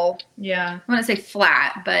level. Yeah. I want to say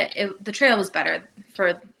flat, but the trail was better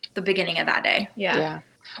for the beginning of that day. Yeah.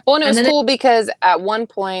 Well, and it was cool because at one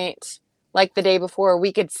point, like the day before,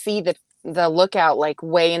 we could see the lookout like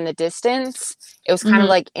way in the distance. It was kind of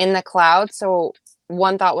like in the clouds. So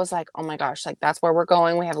one thought was like, oh my gosh, like that's where we're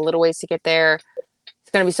going. We have a little ways to get there.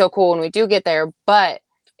 It's going to be so cool when we do get there. But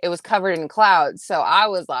it was covered in clouds. So I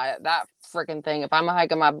was like, that freaking thing, if I'm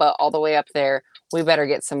hiking my butt all the way up there, we better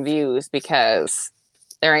get some views, because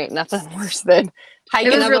there ain't nothing worse than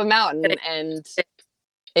hiking up a mountain and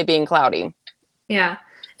it being cloudy. Yeah.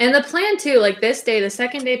 And the plan too, like this day, the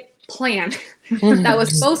second day plan that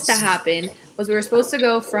was supposed to happen was we were supposed to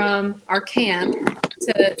go from our camp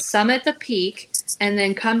to summit the peak and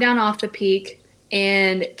then come down off the peak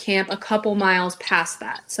and camp a couple miles past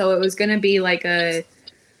that. So it was going to be like a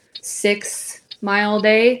 6-mile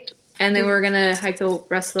day, and then we were going to hike the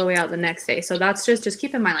rest of the way out the next day. So that's just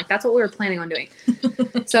keep in mind, like that's what we were planning on doing.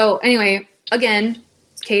 So anyway, again,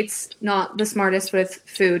 Kate's not the smartest with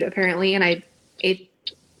food apparently, and I ate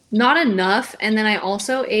not enough, and then I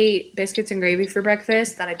also ate biscuits and gravy for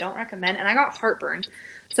breakfast that I don't recommend, and I got heartburn.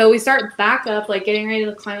 So we start back up, like getting ready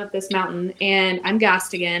to climb up this mountain, and I'm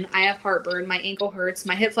gassed again. I have heartburn. My ankle hurts.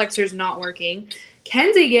 My hip flexor's not working.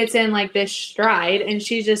 Kenzie gets in like this stride, and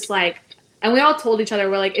she's just like, and we all told each other,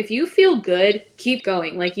 we're like, if you feel good, keep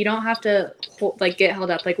going. Like you don't have to get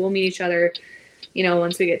held up. Like we'll meet each other,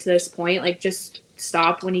 once we get to this point. Like just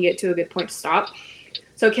stop when you get to a good point to stop.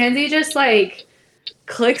 So Kenzie just like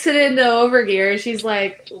clicks it into overgear. She's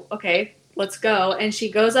like, okay, let's go. And she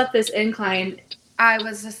goes up this incline. I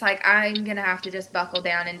was just like, I'm going to have to just buckle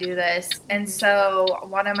down and do this. And so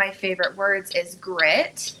one of my favorite words is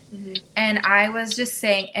grit. And I was just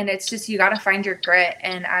saying, and it's just, you got to find your grit.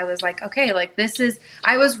 And I was like, okay, like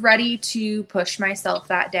I was ready to push myself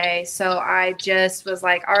that day. So I just was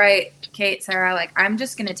like, all right, Kate, Sarah, like, I'm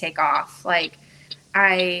just going to take off. Like,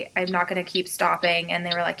 I'm not going to keep stopping. And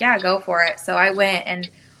they were like, yeah, go for it. So I went,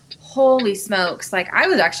 and holy smokes. Like, I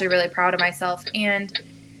was actually really proud of myself. And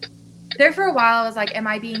there for a while, I was like, am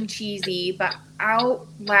I being cheesy? But out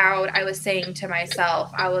loud, I was saying to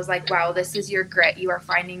myself, I was like, wow, this is your grit. You are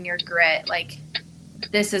finding your grit. Like,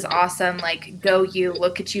 this is awesome. Like, go you.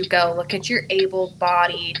 Look at you go. Look at your able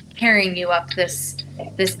body carrying you up this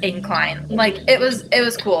incline. Like, it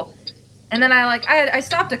was cool. And then I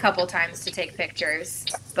stopped a couple times to take pictures,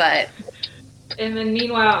 but. And then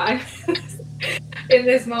meanwhile, in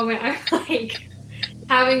this moment, I'm like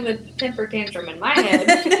having the temper tantrum in my head.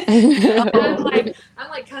 I'm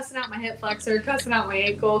like cussing out my hip flexor, cussing out my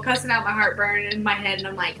ankle, cussing out my heartburn in my head, and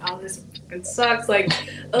I'm like, oh, this fucking sucks. Like,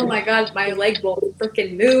 oh my god, my leg won't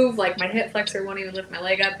freaking move. Like, my hip flexor won't even lift my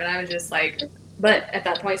leg up, and I was just like, but at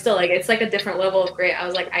that point, still, like, it's like a different level of grit. I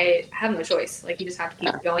was like, I have no choice. Like, you just have to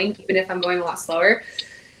keep going, even if I'm going a lot slower.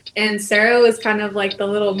 And Sarah was kind of like the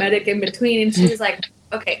little medic in between, and she was like,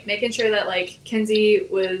 okay, making sure that like Kenzie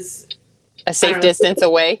was a safe distance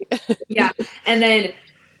away. Yeah. And then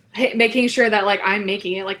making sure that like I'm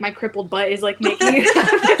making it, like my crippled butt is like making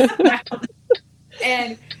it.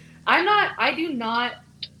 And I do not,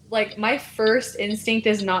 like, my first instinct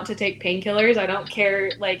is not to take painkillers. I don't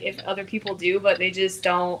care like if other people do, but they just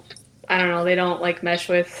don't, I don't know, they don't like mesh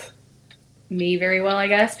with me very well, I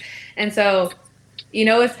guess. And so,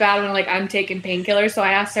 it's bad when like I'm taking painkillers. So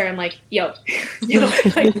I asked her, I'm like, yo,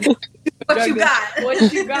 like, what you got?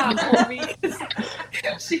 What you got,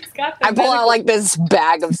 homie? She's got I pull out like this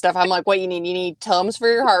bag of stuff. I'm like, what you need? You need Tums for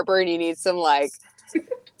your heartburn. You need some like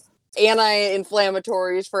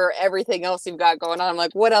anti-inflammatories for everything else you've got going on. I'm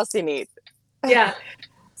like, what else do you need? Yeah.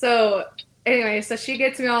 So anyway, so she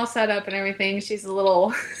gets me all set up and everything. She's a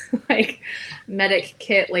little like medic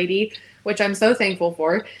kit lady, which I'm so thankful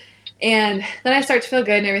for. And then I start to feel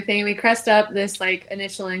good and everything. We crest up this like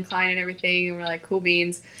initial incline and everything, and we're like, cool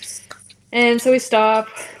beans. And so we stop.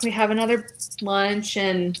 We have another lunch,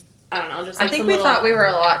 and I don't know, just like I think we thought we were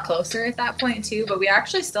a lot closer at that point too, but we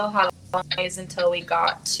actually still had a long ways until we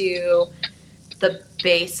got to the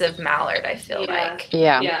base of Mallard, I feel like.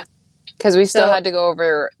 Yeah. Because we still had to go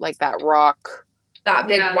over like that rock. That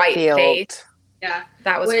big white field. face. Yeah.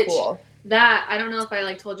 That was cool. That, I don't know if I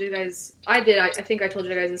like told you guys, I did, I think I told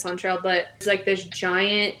you guys this on trail, but it's like this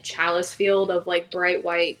giant chalice field of like bright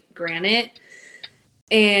white granite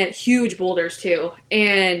and huge boulders too.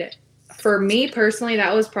 And for me personally,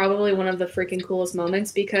 that was probably one of the freaking coolest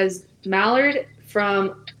moments because Mallard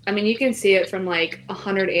you can see it from like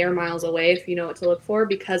 100 air miles away if you know what to look for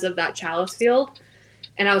because of that chalice field.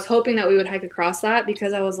 And I was hoping that we would hike across that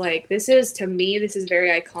because I was like, this is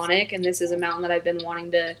very iconic, and this is a mountain that I've been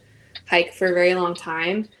wanting to hike for a very long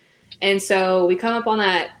time. And so we come up on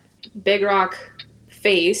that big rock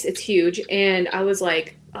face. It's huge. And I was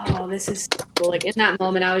like, oh, this is so cool. Like in that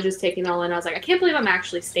moment, I was just taking it all in. I was like, I can't believe I'm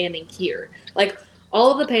actually standing here. Like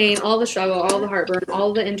all of the pain, all the struggle, all the heartburn,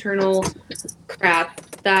 all the internal crap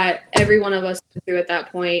that every one of us went through at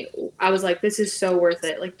that point, I was like, this is so worth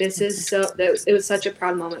it. Like it was such a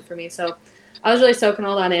proud moment for me. So I was really soaking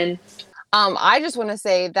all that in. I just want to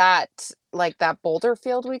say that like that boulder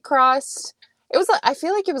field we crossed, it was I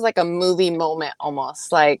feel like it was like a movie moment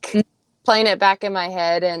almost, like playing it back in my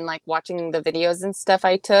head and like watching the videos and stuff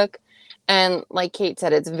I took. And like Kate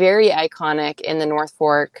said, it's very iconic in the North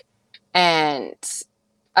Fork. And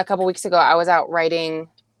a couple weeks ago, I was out riding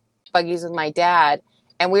buggies with my dad,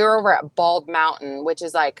 and we were over at Bald Mountain, which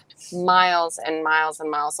is like miles and miles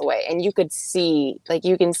and miles away. And you can see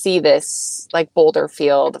this like boulder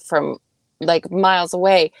field from like miles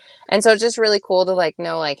away. And so it's just really cool to like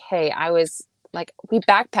know like, hey, I was like, we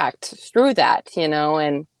backpacked through that,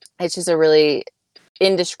 and it's just a really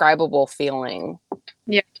indescribable feeling.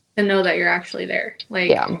 Yeah. To know that you're actually there.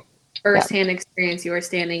 Like firsthand experience, you are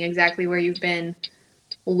standing exactly where you've been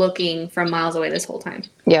looking from miles away this whole time.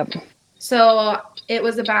 Yep. So it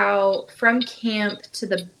was about from camp to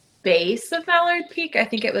the base of Mallard Peak. I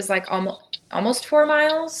think it was like almost 4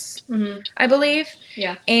 miles, I believe.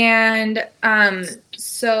 Yeah. And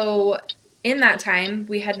so in that time,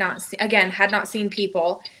 we had not seen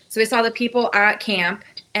people. So we saw the people at camp,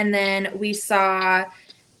 and then we saw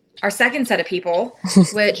our second set of people,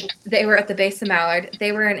 which they were at the base of Mallard.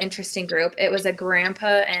 They were an interesting group. It was a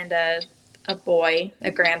grandpa and a boy,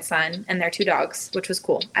 a grandson, and their 2 dogs, which was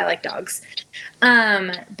cool. I like dogs.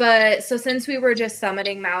 But so since we were just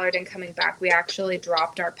summiting Mallard and coming back, we actually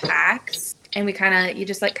dropped our packs, and you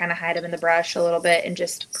just kind of hide them in the brush a little bit and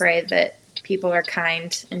just pray that people are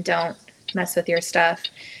kind and don't mess with your stuff.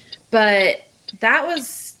 But that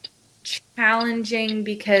was challenging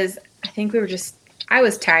because I think I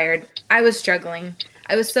was tired. I was struggling.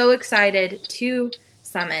 I was so excited to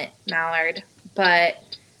summit Mallard, but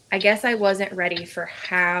I guess I wasn't ready for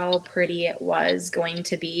how pretty it was going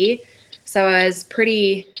to be. So I was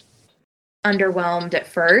pretty underwhelmed at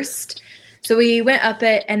first. So we went up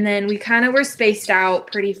it, and then we kind of were spaced out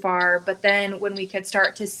pretty far. But then when we could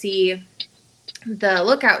start to see the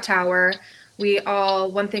lookout tower,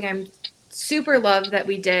 one thing I'm super loved that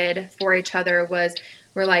we did for each other was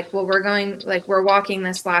we're like, well, we're walking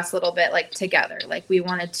this last little bit like together. Like we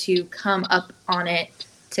wanted to come up on it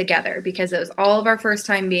together because it was all of our first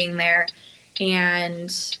time being there. And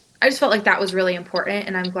I just felt like that was really important.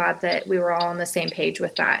 And I'm glad that we were all on the same page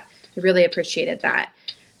with that. I really appreciated that.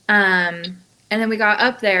 And then we got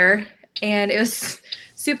up there, and it was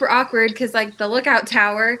super awkward because like the lookout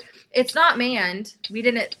tower, it's not manned. We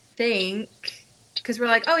didn't think, because we're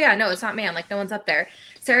like, oh yeah, no, it's not manned. Like no one's up there.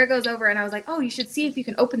 Sarah goes over, and I was like, oh, you should see if you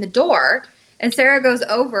can open the door. And Sarah goes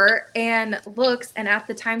over and looks, and at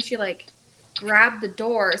the time she like grabbed the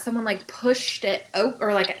door, someone like pushed it open,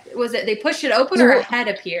 or like, they pushed it open, or a head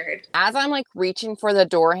appeared? As I'm like reaching for the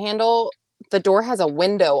door handle, the door has a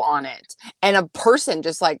window on it, and a person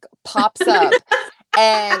just like pops up,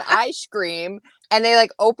 and I scream, and they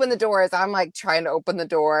like open the door as I'm like trying to open the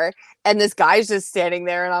door, and this guy's just standing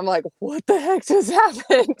there, and I'm like, what the heck just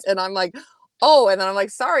happened? And I'm like, oh, and then I'm like,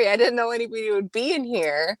 sorry, I didn't know anybody would be in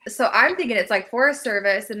here. So I'm thinking it's like Forest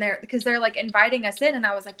Service, and because they're like inviting us in, and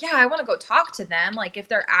I was like, yeah, I want to go talk to them, like if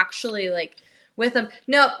they're actually like with them.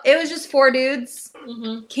 No, it was just 4 dudes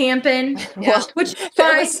camping, which was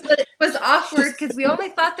fine, but it was awkward because we only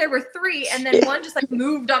thought there were 3, and then one just like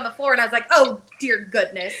moved on the floor, and I was like, oh dear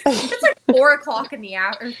goodness, it's like 4 o'clock in the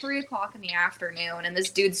or 3 o'clock in the afternoon, and this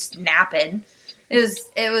dude's napping.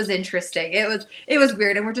 It was interesting. It was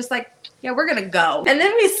weird, and we're just like, yeah, we're gonna go. And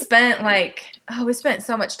then we spent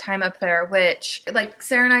so much time up there, which like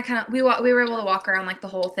Sarah and I we were able to walk around like the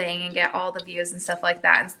whole thing and get all the views and stuff like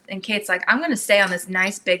that. And Kate's like, I'm gonna stay on this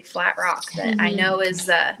nice big flat rock that I know is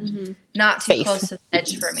not too close to the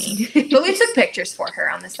edge for me. But we took pictures for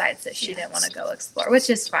her on the sides that she didn't want to go explore, which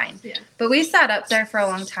is fine. Yeah. But we sat up there for a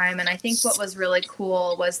long time, and I think what was really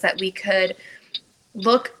cool was that we could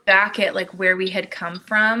look back at like where we had come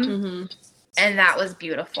from, and that was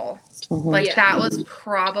beautiful. Like that was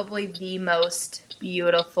probably the most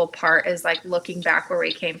beautiful part, is like looking back where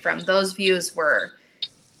we came from. Those views were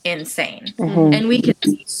insane, and we could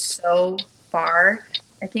see so far.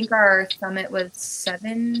 I think our summit was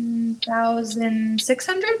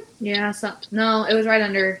 7,600. Yeah, no, it was right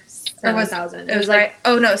under 7,000. It was like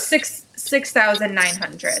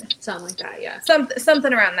 6,900, something like that. Yeah,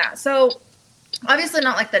 something around that. So obviously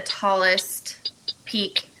not like the tallest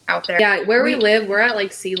peak out there. Yeah, where we live, we're at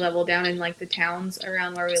like sea level down in like the towns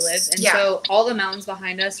around where we live. And so all the mountains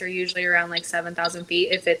behind us are usually around like 7,000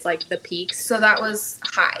 feet if it's like the peaks. So that was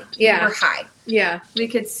high. Yeah. We were high. Yeah. We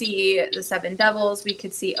could see the Seven Devils. We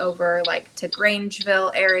could see over like to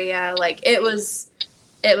Grangeville area. Like it was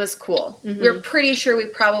cool. We're pretty sure we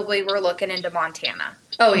probably were looking into Montana.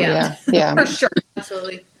 Oh yeah. Yeah. For sure.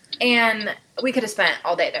 Absolutely. And we could have spent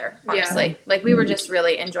all day there, honestly. Yeah. Like we were just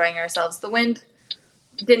really enjoying ourselves. The wind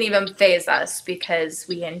didn't even faze us because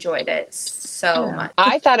we enjoyed it so much.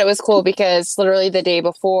 I thought it was cool because literally the day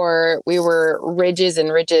before we were ridges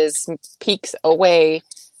and ridges, peaks away,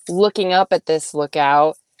 looking up at this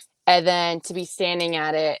lookout, and then to be standing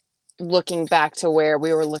at it, looking back to where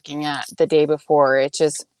we were looking at the day before. It's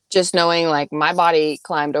just knowing like my body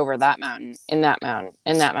climbed over that mountain, and that mountain,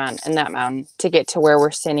 and that mountain, and that mountain to get to where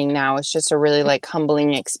we're standing now. It's just a really like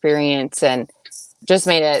humbling experience, and just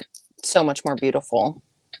made it so much more beautiful.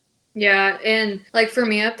 Yeah, and like for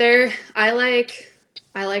me up there, I like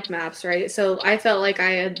maps, right? So I felt like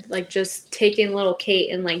I had like just taken little Kate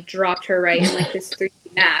and like dropped her right in like this 3D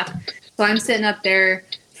map. So I'm sitting up there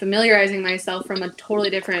familiarizing myself from a totally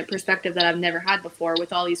different perspective that I've never had before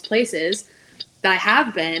with all these places that I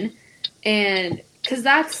have been. And because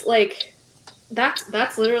that's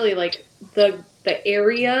literally like the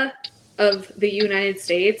area of the United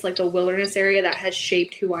States, like the wilderness area that has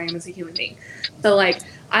shaped who I am as a human being. So like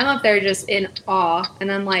I'm up there just in awe, and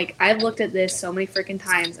I'm like, I've looked at this so many freaking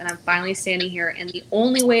times, and I'm finally standing here, and the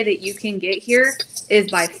only way that you can get here is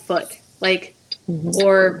by foot, like,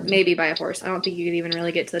 or maybe by a horse. I don't think you could even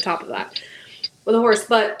really get to the top of that with a horse,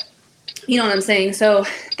 but you know what I'm saying? So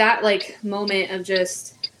that like moment of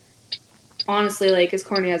just honestly, like as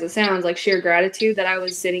corny as it sounds, like sheer gratitude that I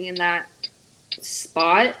was sitting in that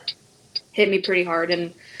spot hit me pretty hard.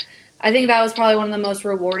 And I think that was probably one of the most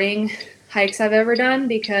rewarding hikes I've ever done,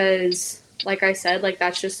 because like I said, like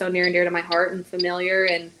that's just so near and dear to my heart and familiar,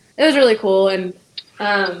 and it was really cool, and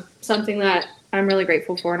something that I'm really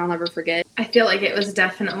grateful for and I'll never forget. I feel like it was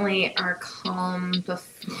definitely our calm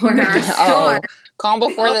before our storm. Calm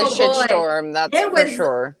before the shitstorm, that's for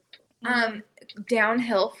sure.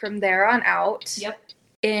 Downhill from there on out. Yep.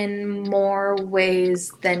 In more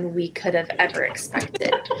ways than we could have ever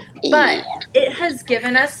expected. But it has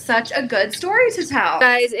given us such a good story to tell.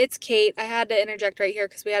 Guys, it's Kate. I had to interject right here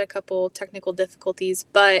because we had a couple technical difficulties,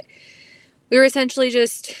 but we were essentially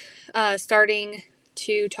just starting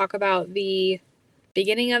to talk about the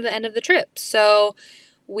beginning of the end of the trip. So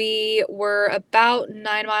we were about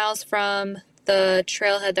 9 miles from the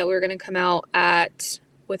trailhead that we were going to come out at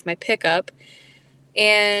with my pickup.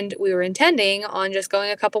 And we were intending on just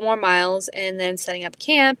going a couple more miles and then setting up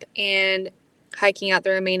camp and hiking out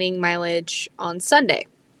the remaining mileage on Sunday.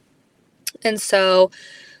 And so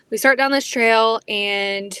we start down this trail,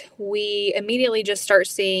 and we immediately just start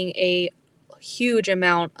seeing a huge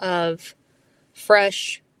amount of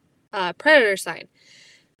fresh predator sign.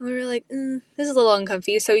 And we were like, this is a little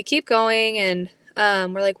uncomfy. So we keep going, and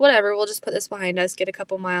we're like, whatever, we'll just put this behind us, get a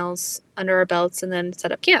couple miles under our belts, and then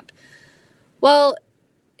set up camp. Well,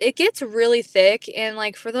 it gets really thick, and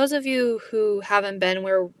like for those of you who haven't been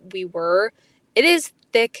where we were, it is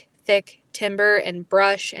thick timber and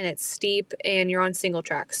brush, and it's steep, and you're on single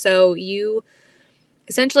track. So you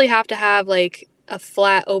essentially have to have like a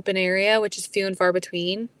flat open area, which is few and far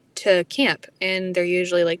between, to camp, and they're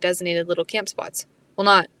usually like designated little camp spots. Well,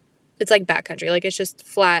 not, it's like backcountry, like it's just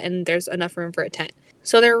flat and there's enough room for a tent.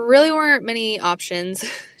 So there really weren't many options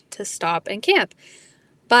to stop and camp.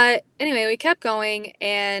 But anyway, we kept going,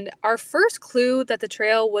 and our first clue that the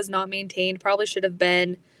trail was not maintained probably should have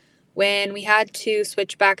been when we had to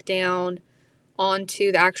switch back down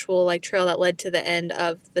onto the actual like trail that led to the end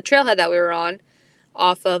of the trailhead that we were on,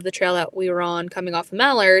 off of the trail that we were on coming off of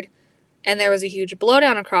Mallard, and there was a huge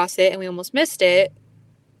blowdown across it and we almost missed it.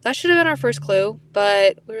 That should have been our first clue,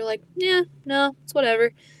 but we were like, yeah, no, it's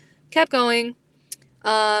whatever. Kept going.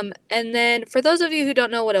 And then for those of you who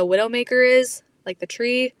don't know what a widowmaker is, like the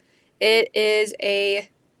tree, it is a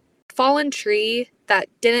fallen tree that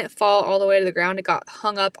didn't fall all the way to the ground. It got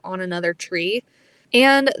hung up on another tree.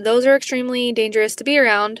 And those are extremely dangerous to be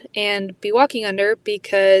around and be walking under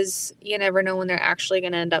because you never know when they're actually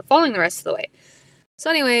going to end up falling the rest of the way. So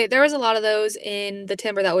anyway, there was a lot of those in the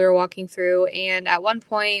timber that we were walking through, and at one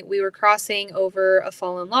point we were crossing over a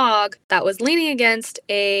fallen log that was leaning against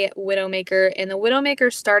a widowmaker, and the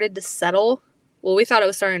widowmaker started to settle. Well, we thought it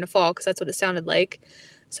was starting to fall because that's what it sounded like.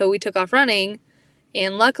 So we took off running,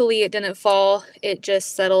 and luckily it didn't fall. It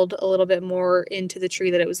just settled a little bit more into the tree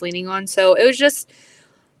that it was leaning on. So it was just,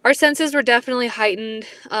 our senses were definitely heightened.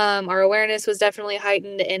 Our awareness was definitely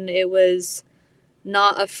heightened, and it was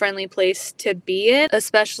not a friendly place to be in,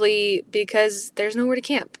 especially because there's nowhere to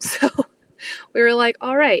camp. So we were like,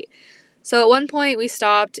 all right. So at one point we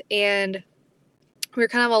stopped and we were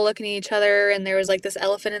kind of all looking at each other, and there was like this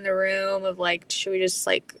elephant in the room of like, should we just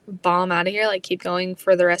like bomb out of here, like keep going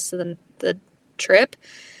for the rest of the trip?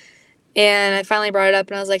 And I finally brought it up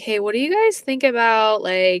and I was like, hey, what do you guys think about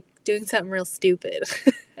like doing something real stupid?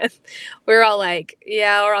 We were all like,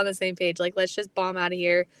 yeah, we're on the same page. Like, let's just bomb out of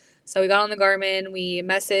here. So we got on the Garmin, we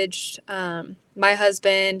messaged my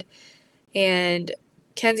husband and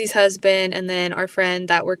Kenzie's husband, and then our friend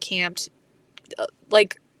that were camped,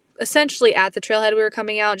 like essentially at the trailhead we were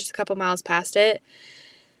coming out, just a couple miles past it.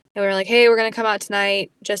 And we were like, hey, we're going to come out tonight.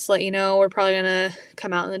 Just to let you know, we're probably going to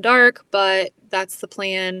come out in the dark, but that's the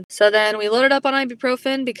plan. So then we loaded up on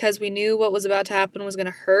ibuprofen because we knew what was about to happen was going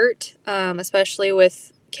to hurt, especially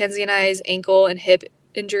with Kenzie and I's ankle and hip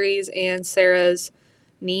injuries and Sarah's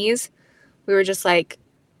knees. We were just like,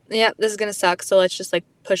 yeah, this is gonna suck, so let's just like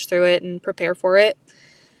push through it and prepare for it.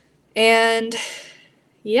 And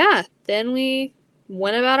yeah, then we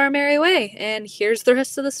went about our merry way, and here's the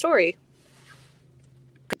rest of the story.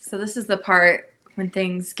 So this is the part when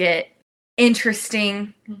things get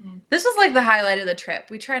interesting. This was like the highlight of the trip.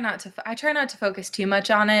 I try not to focus too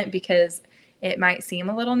much on it because it might seem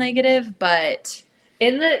a little negative, but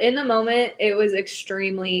in the moment it was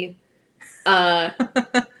extremely not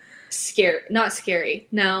scary.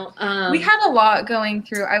 No. We had a lot going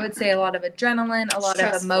through. I would say a lot of adrenaline, a lot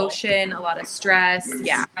Stressful. of emotion, a lot of stress.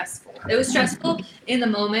 Yeah. Stressful. It was stressful in the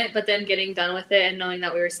moment, but then getting done with it and knowing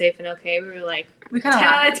that we were safe and okay, we were like, We kind of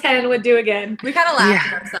 10 out of 10 would do again. We kind of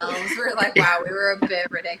laughed at ourselves. We were like, wow, we were a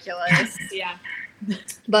bit ridiculous. Yeah.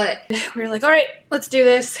 But we were like, all right, let's do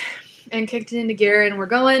this. And kicked it into gear, and we're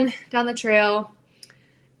going down the trail.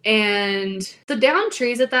 And the down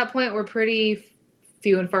trees at that point were pretty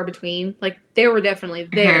few and far between. Like, they were definitely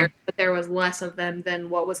there, but there was less of them than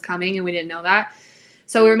what was coming, and we didn't know that.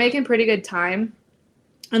 So we were making pretty good time.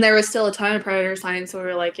 And there was still a ton of predator signs, so we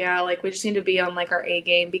were like, yeah, like, we just need to be on, like, our A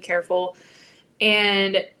game, be careful.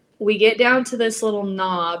 And we get down to this little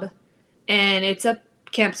knob, and it's a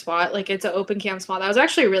camp spot. Like, it's an open camp spot. That was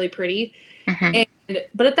actually really pretty.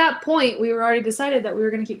 But at that point, we were already decided that we were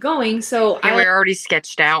going to keep going. So we were already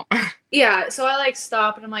sketched out. Yeah. So I like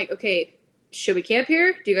stop and I'm like, okay, should we camp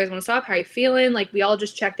here? Do you guys want to stop? How are you feeling? Like, we all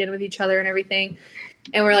just checked in with each other and everything.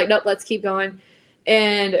 And we're like, nope, let's keep going.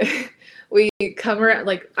 And we come around,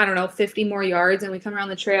 like, I don't know, 50 more yards, and we come around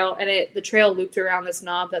the trail, and the trail looped around this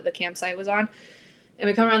knob that the campsite was on. And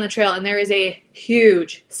we come around the trail, and there is a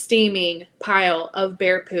huge, steaming pile of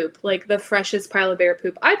bear poop, like the freshest pile of bear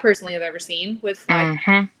poop I personally have ever seen with flies.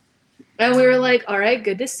 And we were like, all right,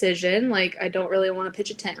 good decision. Like, I don't really want to pitch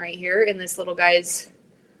a tent right here in this little guy's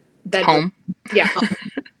bedroom. Yeah.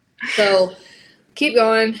 So keep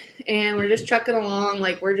going, and we're just trucking along.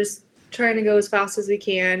 Like, we're just trying to go as fast as we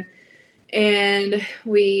can. And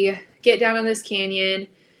we get down in this canyon,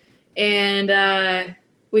 and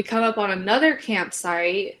we come up on another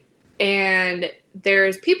campsite, and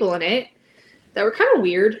there's people in it that were kind of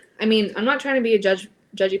weird. I mean, I'm not trying to be a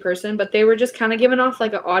judgy person, but they were just kind of giving off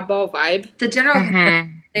like an oddball vibe. The general,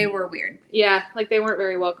 they were weird. Yeah, like they weren't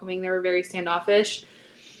very welcoming. They were very standoffish.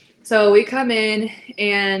 So we come in,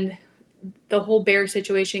 and the whole bear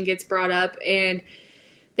situation gets brought up, and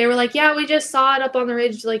they were like, yeah, we just saw it up on the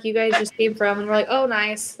ridge like you guys just came from. And we're like, oh,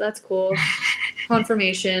 nice. That's cool.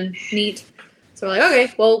 Confirmation. Neat. So we're like,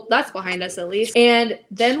 okay, well, that's behind us at least. And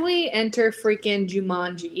then we enter freaking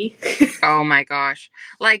Jumanji. Oh my gosh.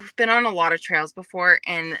 Like, I've been on a lot of trails before,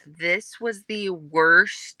 and this was the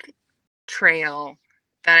worst trail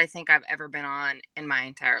that I think I've ever been on in my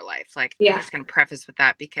entire life. Like, I'm just going to preface with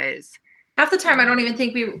that because half the time I don't even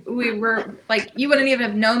think we were, like, you wouldn't even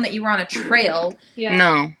have known that you were on a trail. Yeah.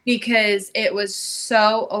 No. Because it was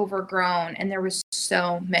so overgrown and there was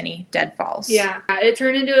so many deadfalls. Yeah. It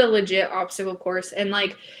turned into a legit obstacle course. And,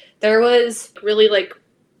 like, there was really, like,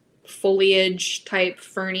 foliage type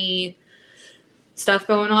ferny stuff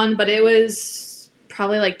going on. But it was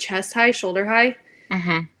probably, like, chest high, shoulder high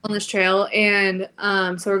on this trail. And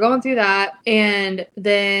so we're going through that. And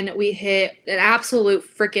then we hit an absolute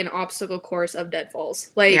freaking obstacle course of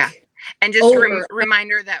deadfalls. Like, yeah. And just a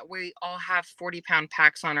reminder that we all have 40-pound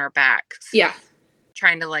packs on our backs. Yeah.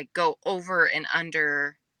 Trying to, like, go over and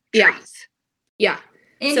under trees. Yeah.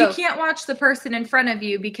 And you can't watch the person in front of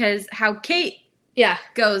you because how Kate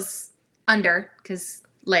goes under, because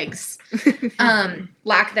legs.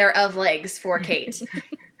 Lack thereof legs for Kate.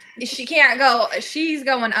 She can't go. She's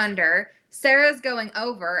going under. Sarah's going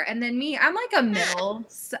over. And then me, I'm like a middle.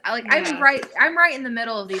 So, like, I'm right in the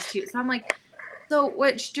middle of these two. So I'm like, so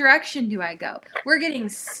which direction do I go? We're getting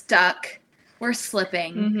stuck. We're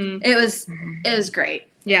slipping. It was great.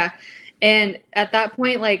 Yeah. And at that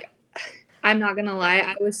point, like, I'm not gonna lie,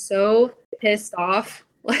 I was so pissed off,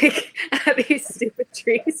 like, at these stupid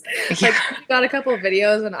trees. Like, we got a couple of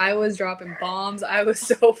videos and I was dropping bombs. I was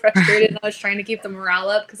so frustrated and I was trying to keep the morale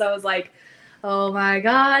up because I was like, oh my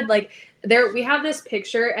God. Like, we have this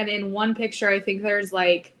picture, and in one picture I think there's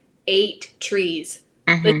like 8 trees.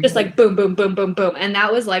 Like, just like boom, boom, boom, boom, boom. And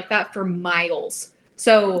that was like that for miles.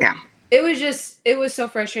 So it was so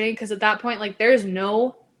frustrating because at that point, like, there's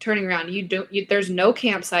no turning around. There's no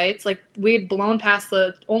campsites. Like, we had blown past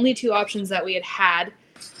the only 2 options that we had.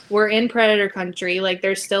 We're in predator country. Like,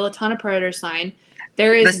 there's still a ton of predator sign.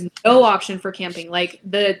 There is no option for camping. Like,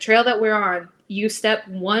 the trail that we're on, you step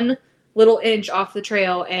 1 little inch off the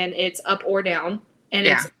trail and it's up or down, and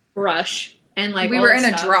it's brush. And, like, we were in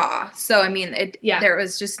a draw, so I mean, there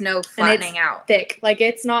was just no flattening out. Thick, like,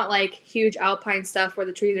 it's not like huge alpine stuff where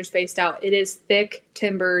the trees are spaced out. It is thick,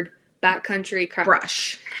 timbered, backcountry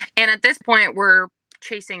brush. And at this point, we're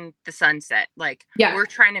chasing the sunset. Like, we're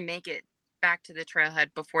trying to make it back to the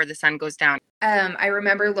trailhead before the sun goes down. I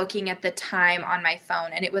remember looking at the time on my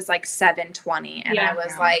phone, and it was like 7:20, and I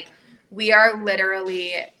was like, we are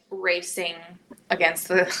literally racing against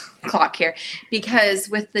the clock here, because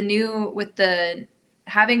with the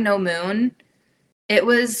having no moon, it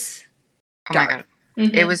was dark. My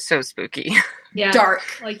God. It was so spooky. Dark,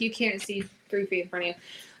 like, you can't see 3 feet in front of you.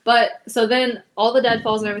 But so then all the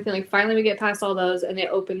deadfalls and everything, like, finally we get past all those and it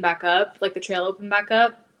opened back up, like, the trail opened back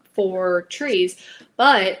up for trees,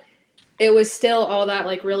 but it was still all that,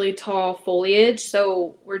 like, really tall foliage.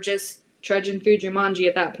 So we're just trudging through Jumanji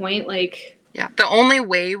at that point, like. Yeah, the only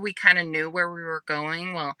way we kind of knew where we were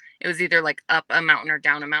going, well, it was either, like, up a mountain or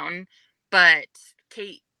down a mountain, but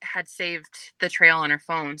Kate had saved the trail on her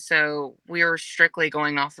phone, so we were strictly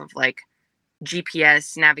going off of, like,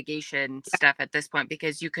 GPS navigation stuff at this point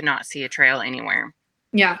because you could not see a trail anywhere.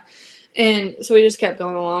 Yeah, and so we just kept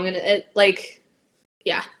going along, and it like,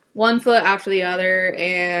 1 foot after the other,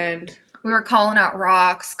 and we were calling out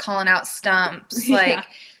rocks, calling out stumps, like,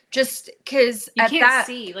 just because you can't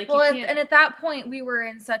see. Like, and at that point we were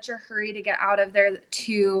in such a hurry to get out of there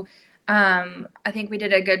to I think we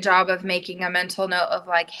did a good job of making a mental note of,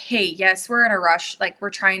 like, hey, yes, we're in a rush, like, we're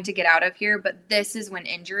trying to get out of here, but this is when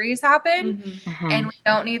injuries happen, and we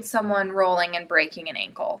don't need someone rolling and breaking an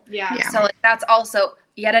ankle. So, like, that's also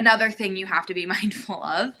yet another thing you have to be mindful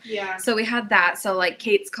of. So we had that. So, like,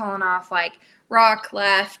 Kate's calling off, like, rock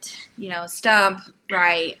left, stump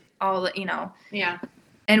right, all the,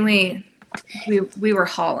 and we were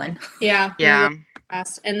hauling.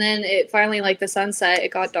 Fast. And then it finally, like, the sunset,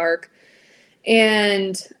 it got dark.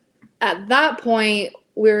 And at that point,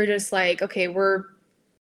 we were just like, okay, we're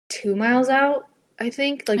 2 miles out, I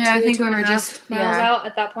think. Like, I think two we and were a half just miles out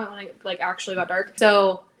at that point when it, like, actually got dark.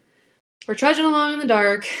 So we're trudging along in the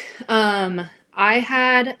dark. I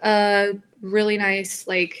had a really nice,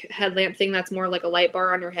 like, headlamp thing that's more like a light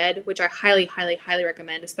bar on your head, which I highly, highly, highly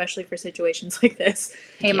recommend, especially for situations like this.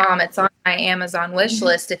 Hey, Mom, it's on my Amazon wish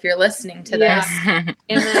list if you're listening to this. And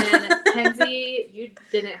then, Kenzie, you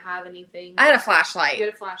didn't have anything. I had a flashlight. You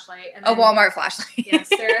had a flashlight. And a Walmart flashlight. Yeah,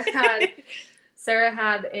 Sarah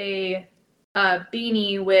had a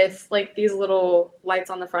beanie with, like, these little lights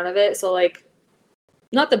on the front of it. So, like,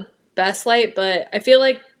 not the best light, but I feel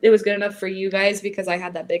like it was good enough for you guys because I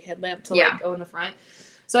had that big headlamp to like go in the front.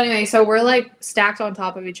 So anyway, so we're like stacked on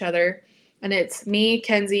top of each other, and it's me,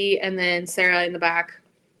 Kenzie, and then Sarah in the back,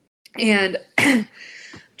 and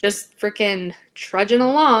just freaking trudging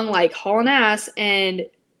along, like hauling ass. And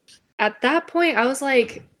at that point, I was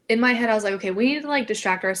like, in my head, I was like, okay, we need to like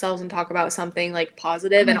distract ourselves and talk about something like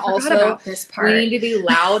positive, and also about this part. we need to be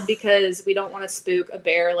loud because we don't want to spook a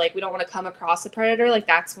bear. Like, we don't want to come across a predator. Like,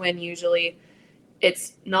 that's when usually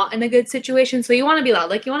it's not in a good situation. So you want to be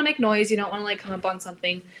loud. Like, you want to make noise. You don't want to like come up on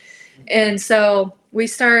something. And so we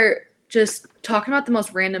start just talking about the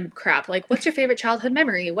most random crap. Like, what's your favorite childhood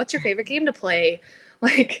memory? What's your favorite game to play?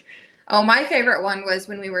 Like, oh, my favorite one was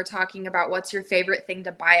when we were talking about what's your favorite thing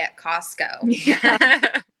to buy at Costco.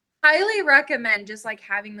 yeah. Highly recommend just like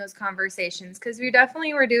having those conversations, because we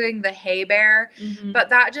definitely were doing the hey bear, but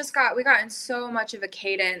that just we got in so much of a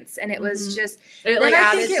cadence, and it was just, it like I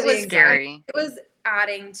added think it to was the scary. It was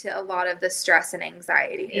adding to a lot of the stress and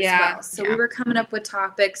anxiety as Yeah. well. So we were coming up with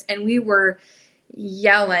topics, and we were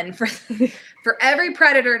yelling for every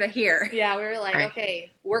predator to hear. Yeah, we were like, Right.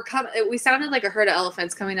 okay, we're coming. We sounded like a herd of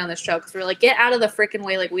elephants coming down this trail, because we were like, get out of the freaking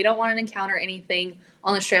way. Like, we don't want to encounter anything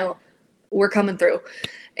on this trail. We're coming through.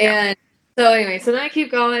 And so anyway, so then I keep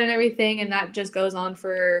going and everything, and that just goes on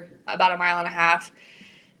for about 1.5 miles.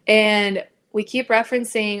 And we keep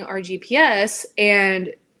referencing our GPS,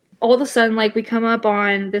 and all of a sudden, like, we come up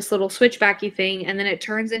on this little switchbacky thing, and then it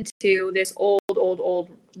turns into this old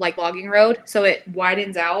like logging road. So it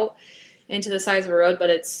widens out into the size of a road, but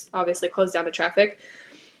it's obviously closed down to traffic,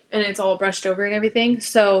 and it's all brushed over and everything.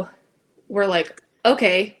 So we're like,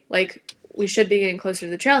 okay, like, we should be getting closer to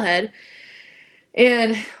the trailhead.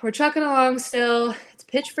 And we're trucking along still. It's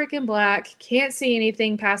pitch freaking black. Can't see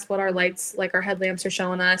anything past what our lights, like our headlamps, are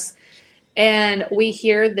showing us. And we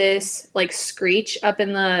hear this like screech up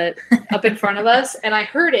in front of us. And I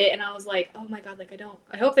heard it, and I was like, oh my God, like,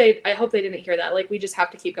 I hope they didn't hear that. Like, we just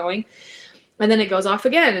have to keep going. And then it goes off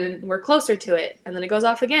again, and we're closer to it. And then it goes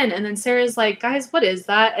off again. And then Sarah's like, guys, what is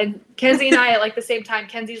that? And Kenzie and I at like the same time,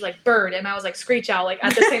 Kenzie's like, bird. And I was like, screech owl, like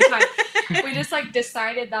at the same time. We just like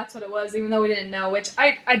decided that's what it was, even though we didn't know, which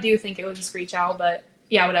I do think it was a screech owl, but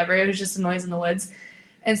yeah, whatever. It was just a noise in the woods.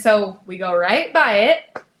 And so we go right by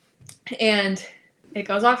it, and it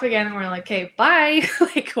goes off again, and we're like, okay, bye.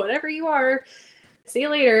 Like, whatever you are, see you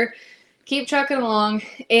later. Keep trucking along.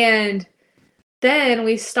 And then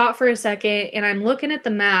we stop for a second, and I'm looking at the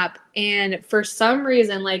map, and for some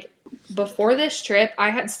reason, like, before this trip, I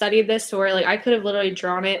had studied this to where, like, I could have literally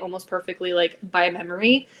drawn it almost perfectly, like, by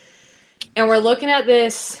memory. And we're looking at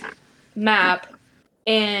this map,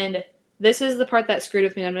 and this is the part that screwed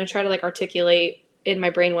with me. I'm going to try to, like, articulate in my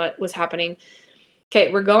brain what was happening.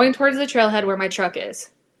 Okay, we're going towards the trailhead where my truck is.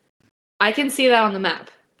 I can see that on the map,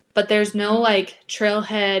 but there's no, like,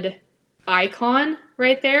 trailhead icon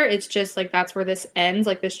right there. It's just like that's where this ends,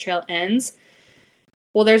 like this trail ends.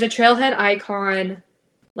 Well, there's a trailhead icon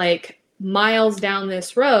like miles down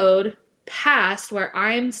this road past where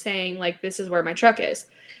I'm saying like this is where my truck is.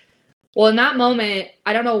 Well, in that moment,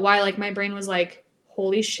 I don't know why, like my brain was like,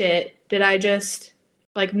 holy shit, did I just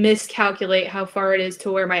like miscalculate how far it is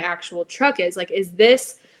to where my actual truck is? Like, is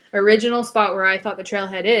this original spot where I thought the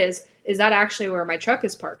trailhead is that actually where my truck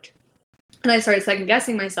is parked? And I started second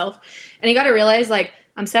guessing myself. And you got to realize, like,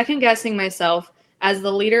 I'm second guessing myself as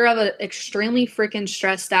the leader of an extremely freaking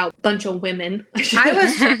stressed out bunch of women. I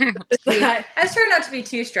was trying not to be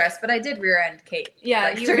too stressed, but I did rear end Kate. Yeah,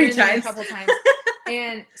 like, you 3 rear-ended me a couple times.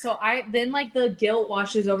 And so then like the guilt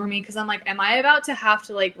washes over me, because I'm like, am I about to have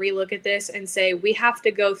to like relook at this and say we have to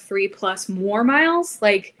go 3+ more miles?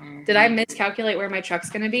 Like, did I miscalculate where my truck's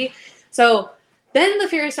gonna be? So then the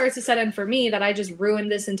fear starts to set in for me that I just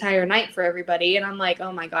ruined this entire night for everybody. And I'm like,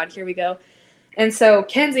 oh my God, here we go. And so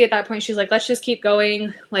Kenzie at that point, she's like, let's just keep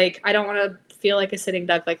going. Like, I don't want to feel like a sitting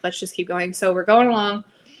duck. Like, let's just keep going. So we're going along.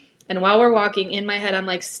 And while we're walking, in my head, I'm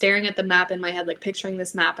like staring at the map in my head, like picturing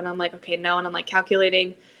this map. And I'm like, okay, no. And I'm like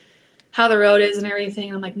calculating how the road is and everything.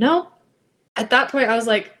 And I'm like, no. At that point, I was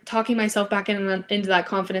like talking myself back into that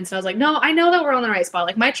confidence. And I was like, no, I know that we're on the right spot.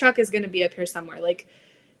 Like, my truck is going to be up here somewhere. Like,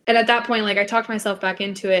 and at that point, like, I talked myself back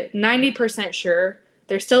into it, 90% sure.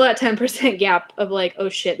 There's still that 10% gap of like, oh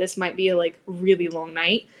shit, this might be a like really long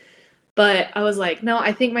night. But I was like, no,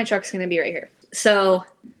 I think my truck's going to be right here. So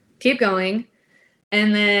keep going.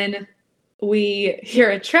 And then we hear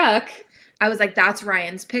a truck. I was like, that's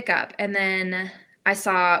Ryan's pickup. And then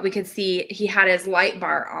we could see he had his light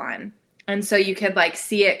bar on. And so you could like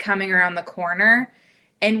see it coming around the corner.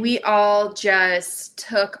 And we all just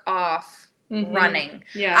took off running.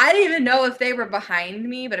 Yeah. I didn't even know if they were behind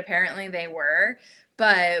me, but apparently they were.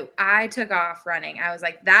 But I took off running. I was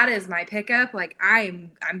like, that is my pickup. Like,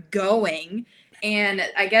 I'm going. And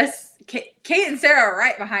I guess Kate and Sarah are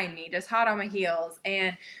right behind me, just hot on my heels.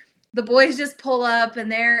 And the boys just pull up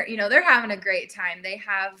and they're having a great time. They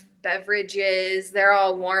have beverages. They're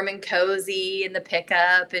all warm and cozy in the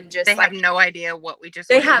pickup and just they have no idea what we just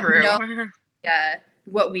they went have through. no idea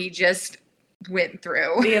what we just went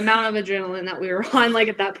through. The amount of adrenaline that we were on, like,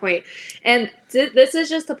 at that point. And this is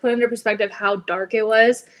just to put into perspective how dark it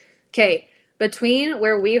was. Okay, between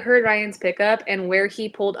where we heard Ryan's pickup and where he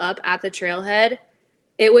pulled up at the trailhead,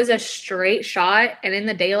 it was a straight shot, and in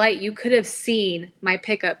the daylight, you could have seen my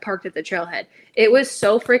pickup parked at the trailhead. It was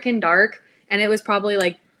so freaking dark, and it was probably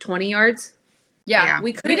like 20 yards. Yeah.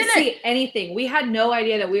 We couldn't see anything. We had no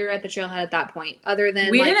idea that we were at the trailhead at that point, other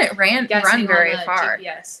than we didn't run very far.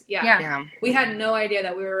 Yes. Yeah. We had no idea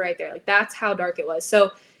that we were right there. Like, that's how dark it was.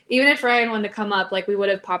 So even if Ryan wanted to come up, like, we would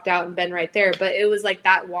have popped out and been right there. But it was like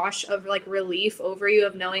that wash of like relief over you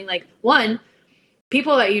of knowing, like, one,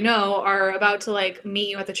 people that you know are about to like meet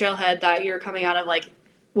you at the trailhead, that you're coming out of like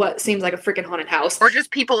what seems like a freaking haunted house, or just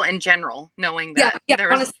people in general knowing that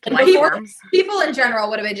there's people in general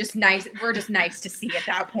would have been just nice. We're just nice to see at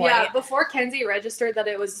that point. Yeah, before Kenzie registered that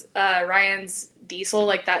it was Ryan's diesel,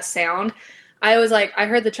 like that sound, I was like, I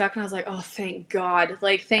heard the truck and I was like, oh, thank God,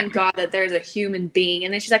 like, thank God that there's a human being.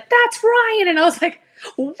 And then she's like, that's Ryan, and I was like,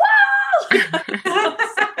 wow.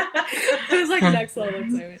 It was like next level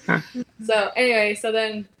excitement. So anyway, so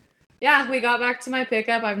then, yeah, we got back to my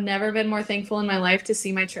pickup. I've never been more thankful in my life to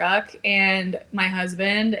see my truck and my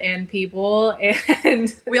husband and people.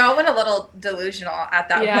 And we all went a little delusional at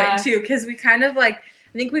that point too, because we kind of like,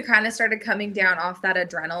 I think we kind of started coming down off that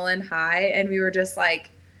adrenaline high, and we were just like,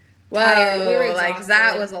 whoa, we were like,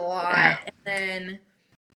 that was a lot. And then,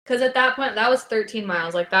 because at that point, that was 13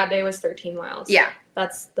 miles. Like, that day was 13 miles. Yeah.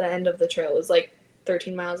 That's the end of the trail. It was like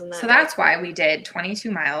 13 miles in that. So that's why we did 22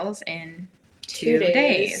 miles in 2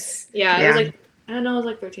 days. Yeah, it was like, I don't know, it was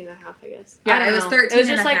like 13 and a half, I guess. Yeah, it was 13 It was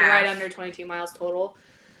just and a like half. right under 22 miles total.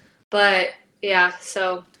 But yeah,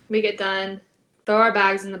 so we get done, throw our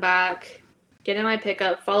bags in the back, get in my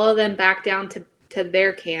pickup, follow them back down to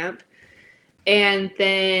their camp. And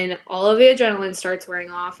then all of the adrenaline starts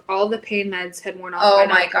wearing off. All the pain meds had worn off. Oh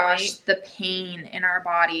my gosh, the pain in our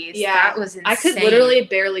bodies. Yeah, that was insane. I could literally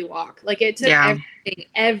barely walk. Like, it took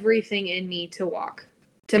everything in me to walk,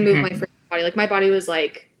 to move my freaking body. Like, my body was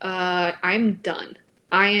like, I'm done.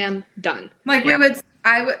 I am done. Like,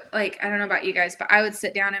 I would, like, I don't know about you guys, but I would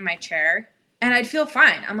sit down in my chair and I'd feel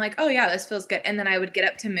fine. I'm like, oh yeah, this feels good. And then I would get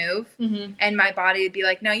up to move and my body would be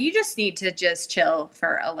like, no, you just need to just chill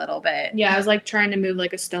for a little bit. Yeah, I was like trying to move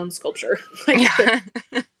like a stone sculpture.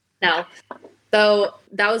 No. So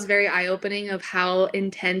that was very eye-opening of how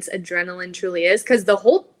intense adrenaline truly is. Because the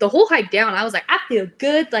whole hike down, I was like, I feel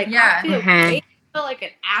good. Like, I feel great. I feel like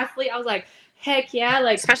an athlete. I was like, heck yeah.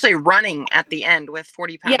 Like, especially running at the end with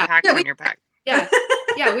 40-pound packs on your back. Yeah.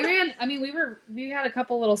 Yeah, we ran. I mean, we had a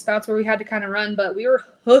couple little spots where we had to kind of run, but we were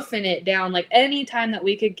hoofing it down. Like, any time that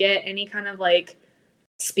we could get any kind of like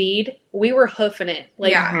speed, we were hoofing it.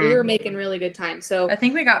 Like, we were making really good time. So I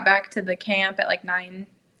think we got back to the camp at like 9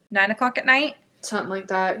 o'clock at night. Something like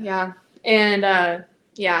that. Yeah. And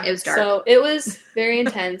it was dark. So it was very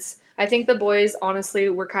intense. I think the boys honestly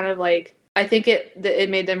were kind of like, I think it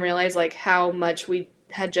made them realize like how much we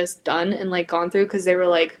had just done and like gone through, because they were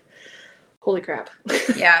like, holy crap.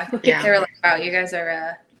 Yeah. They were like, wow, you guys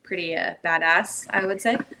are pretty badass, I would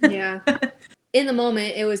say. Yeah. In the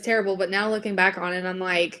moment, it was terrible, but now looking back on it, I'm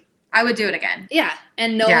like, I would do it again. Yeah.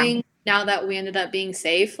 And knowing now that we ended up being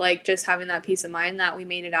safe, like, just having that peace of mind that we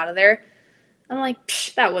made it out of there, I'm like,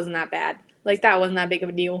 that wasn't that bad. Like, that wasn't that big of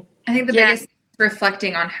a deal. I think the biggest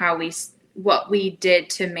reflecting on what we did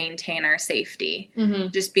to maintain our safety,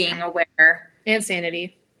 just being aware. And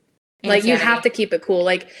sanity. Like, you have to keep it cool.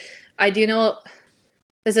 Like, I do know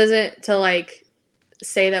this isn't to like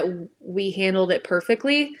say that we handled it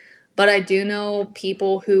perfectly, but I do know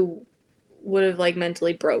people who would have like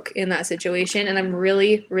mentally broke in that situation. And I'm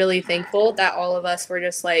really, really thankful that all of us were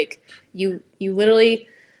just like, you literally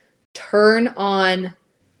turn on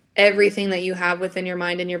everything that you have within your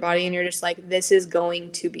mind and your body, and you're just like, this is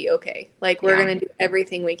going to be okay. Like, we're going to do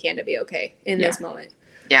everything we can to be okay in this moment.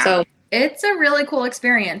 Yeah. So it's a really cool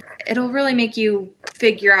experience. It'll really make you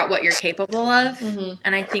figure out what you're capable of.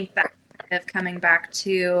 And I think that kind of coming back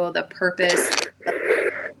to the purpose,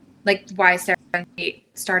 like why Sarah and Kate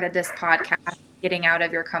started this podcast, getting out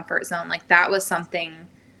of your comfort zone. Like, that was something,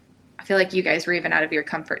 I feel like you guys were even out of your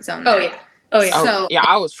comfort zone. Oh, yeah. So,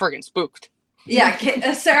 I was friggin' spooked. Yeah,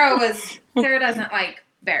 Sarah doesn't like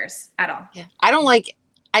bears at all. Yeah.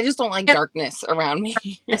 I just don't like darkness around me.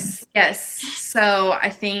 Yes. So I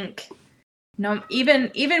think no,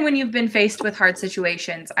 even when you've been faced with hard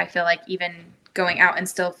situations, I feel like even going out and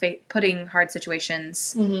still putting hard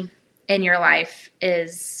situations in your life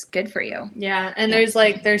is good for you. Yeah, and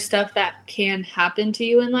there's stuff that can happen to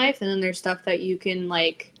you in life, and then there's stuff that you can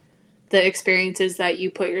like the experiences that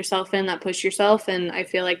you put yourself in that push yourself, and I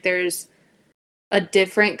feel like there's a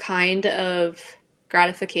different kind of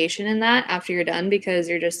gratification in that after you're done because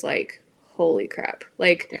you're just like, holy crap.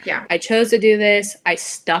 Like, I chose to do this. I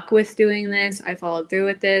stuck with doing this. I followed through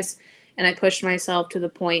with this. And I pushed myself to the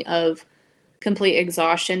point of complete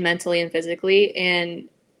exhaustion mentally and physically. And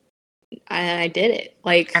I did it.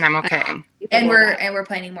 Like, and I'm okay. And we're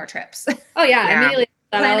planning more trips. Oh, yeah. Immediately.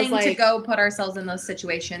 Planning to go put ourselves in those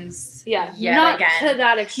situations. Yeah. Not again. To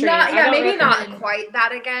that extreme. Maybe not quite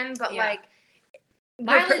that again, but like,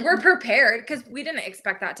 we're prepared because we didn't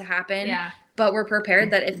expect that to happen. Yeah. But we're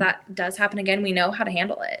prepared that if that does happen again, we know how to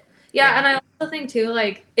handle it. Yeah, and I also think too,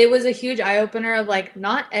 like, it was a huge eye opener of like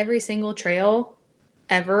not every single trail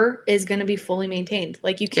ever is going to be fully maintained.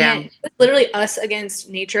 Like, you can't. It's literally us against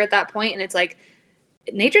nature at that point, and it's like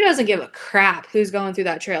nature doesn't give a crap who's going through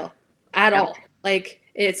that trail at all. Like,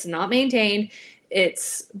 it's not maintained.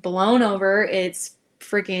 It's blown over. It's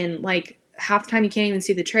freaking like half the time you can't even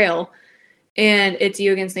see the trail. And it's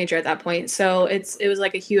you against nature at that point. So it was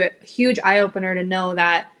like a huge eye-opener to know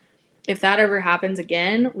that if that ever happens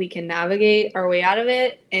again, we can navigate our way out of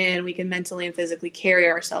it and we can mentally and physically carry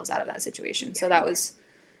ourselves out of that situation. So that was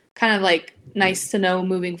kind of like nice to know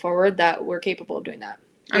moving forward that we're capable of doing that.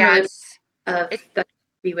 Yeah, to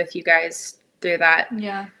be with you guys through that.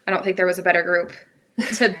 Yeah. I don't think there was a better group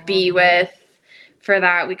to be with. For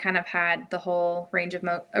that, we kind of had the whole range of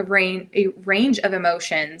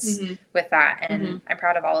emotions with that, and I'm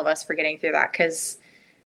proud of all of us for getting through that because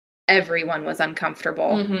everyone was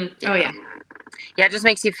uncomfortable. Oh yeah, it just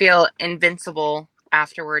makes you feel invincible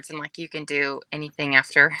afterwards, and like you can do anything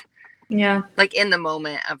after. Yeah, like in the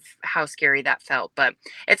moment of how scary that felt, but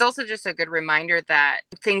it's also just a good reminder that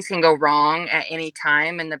things can go wrong at any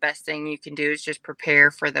time, and the best thing you can do is just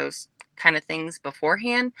prepare for those kind of things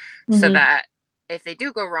beforehand, so that if they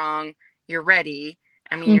do go wrong, you're ready.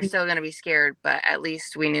 I mean, you're still going to be scared, but at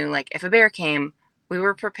least we knew, like, if a bear came, we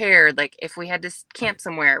were prepared. Like, if we had to camp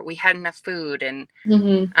somewhere, we had enough food, and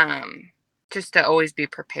just to always be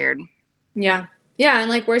prepared. Yeah. Yeah, and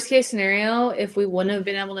like worst case scenario, if we wouldn't have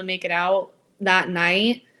been able to make it out that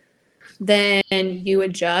night, then you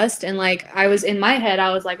adjust. And like I was in my head,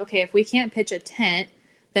 I was like, okay, if we can't pitch a tent,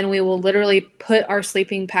 then we will literally put our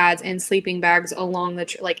sleeping pads and sleeping bags along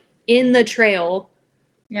the in the trail,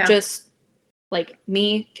 just like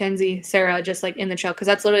me, Kenzie, Sarah, just like in the trail, because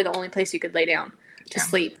that's literally the only place you could lay down to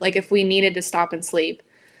sleep. Like if we needed to stop and sleep,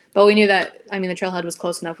 but we knew that, I mean, the trailhead was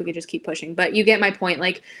close enough, we could just keep pushing. But you get my point.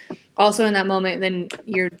 Like also in that moment, then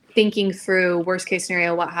you're thinking through worst case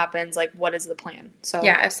scenario, what happens, like what is the plan? So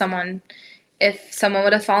yeah, if someone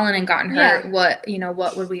would have fallen and gotten hurt, what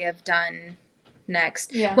would we have done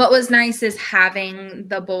next? What was nice is having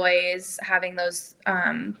the boys, having those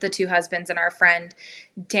the two husbands and our friend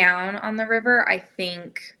down on the river. I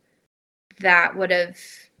think that would have,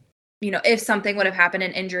 if something would have happened,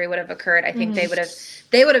 an injury would have occurred, I think they would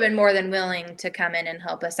have been more than willing to come in and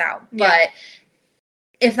help us out. But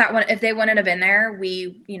if they wouldn't have been there,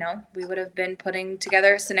 we would have been putting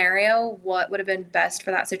together a scenario, what would have been best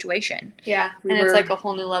for that situation. Yeah. It's like a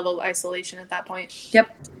whole new level of isolation at that point. Yep.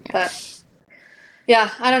 But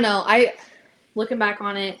yeah, I don't know. Looking back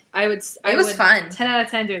on it, it was fun. 10 out of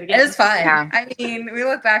 10 do it again. It was fun. Yeah. I mean, we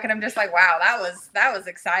look back and I'm just like, wow, that was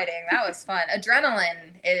exciting. That was fun.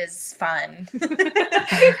 Adrenaline is fun.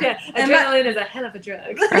 Adrenaline is a hell of a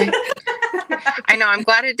drug. I know. I'm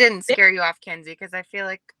glad it didn't scare you off, Kenzie, because I feel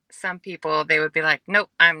like some people, they would be like, nope,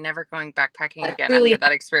 I'm never going backpacking again after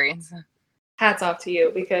that experience. Hats off to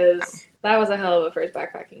you, because that was a hell of a first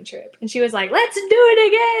backpacking trip. And she was like, let's do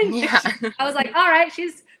it again. Yeah. I was like, all right,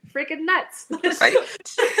 she's freaking nuts. Right?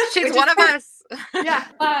 She's one of us. Yeah,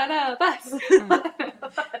 one of us.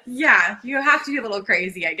 Yeah, you have to be a little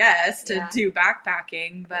crazy, I guess, to do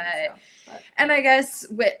backpacking. But and I guess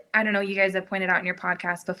I don't know, you guys have pointed out in your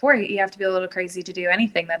podcast before, you have to be a little crazy to do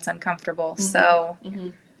anything that's uncomfortable. So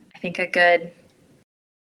I think a good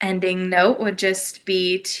ending note would just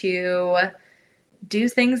be to do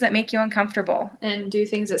things that make you uncomfortable. And do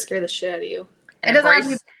things that scare the shit out of you. It doesn't have to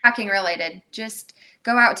be backpacking related. Just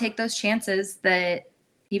go out, take those chances that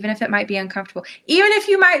even if it might be uncomfortable, even if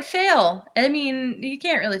you might fail, I mean, you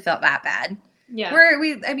can't really feel that bad. Yeah.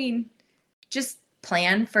 Just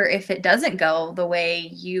plan for if it doesn't go the way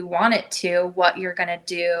you want it to, what you're going to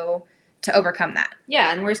do to overcome that.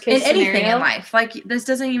 Yeah. And worst case in anything in life, like this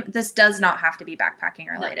does not have to be backpacking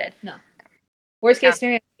related. No. Worst case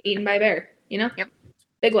scenario, eaten by a bear, you know? Yep.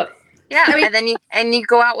 Big whoop. Yeah, and then you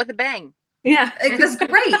go out with a bang. Yeah. That's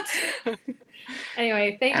great.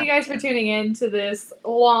 Anyway, thank you guys for tuning in to this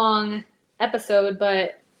long episode,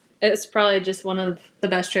 but it's probably just one of the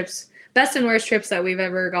best and worst trips that we've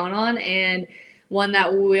ever gone on, and one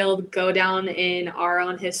that will go down in our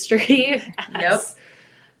own history as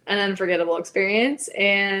an unforgettable experience.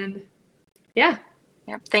 And yeah.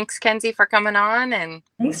 Yep. Thanks, Kenzie, for coming on, and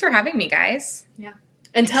Thanks for having me, guys. Yeah.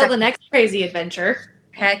 Until the next crazy adventure.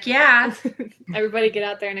 Heck yeah. Everybody get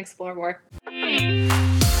out there and explore more.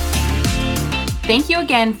 Thank you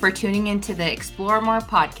again for tuning into the Explore More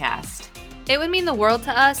podcast. It would mean the world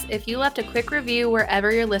to us if you left a quick review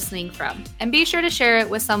wherever you're listening from, and be sure to share it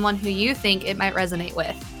with someone who you think it might resonate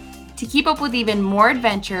with. To keep up with even more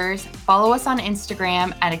adventures, follow us on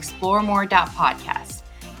Instagram at exploremore.podcast.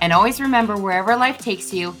 And always remember, wherever life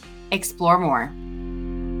takes you, explore more.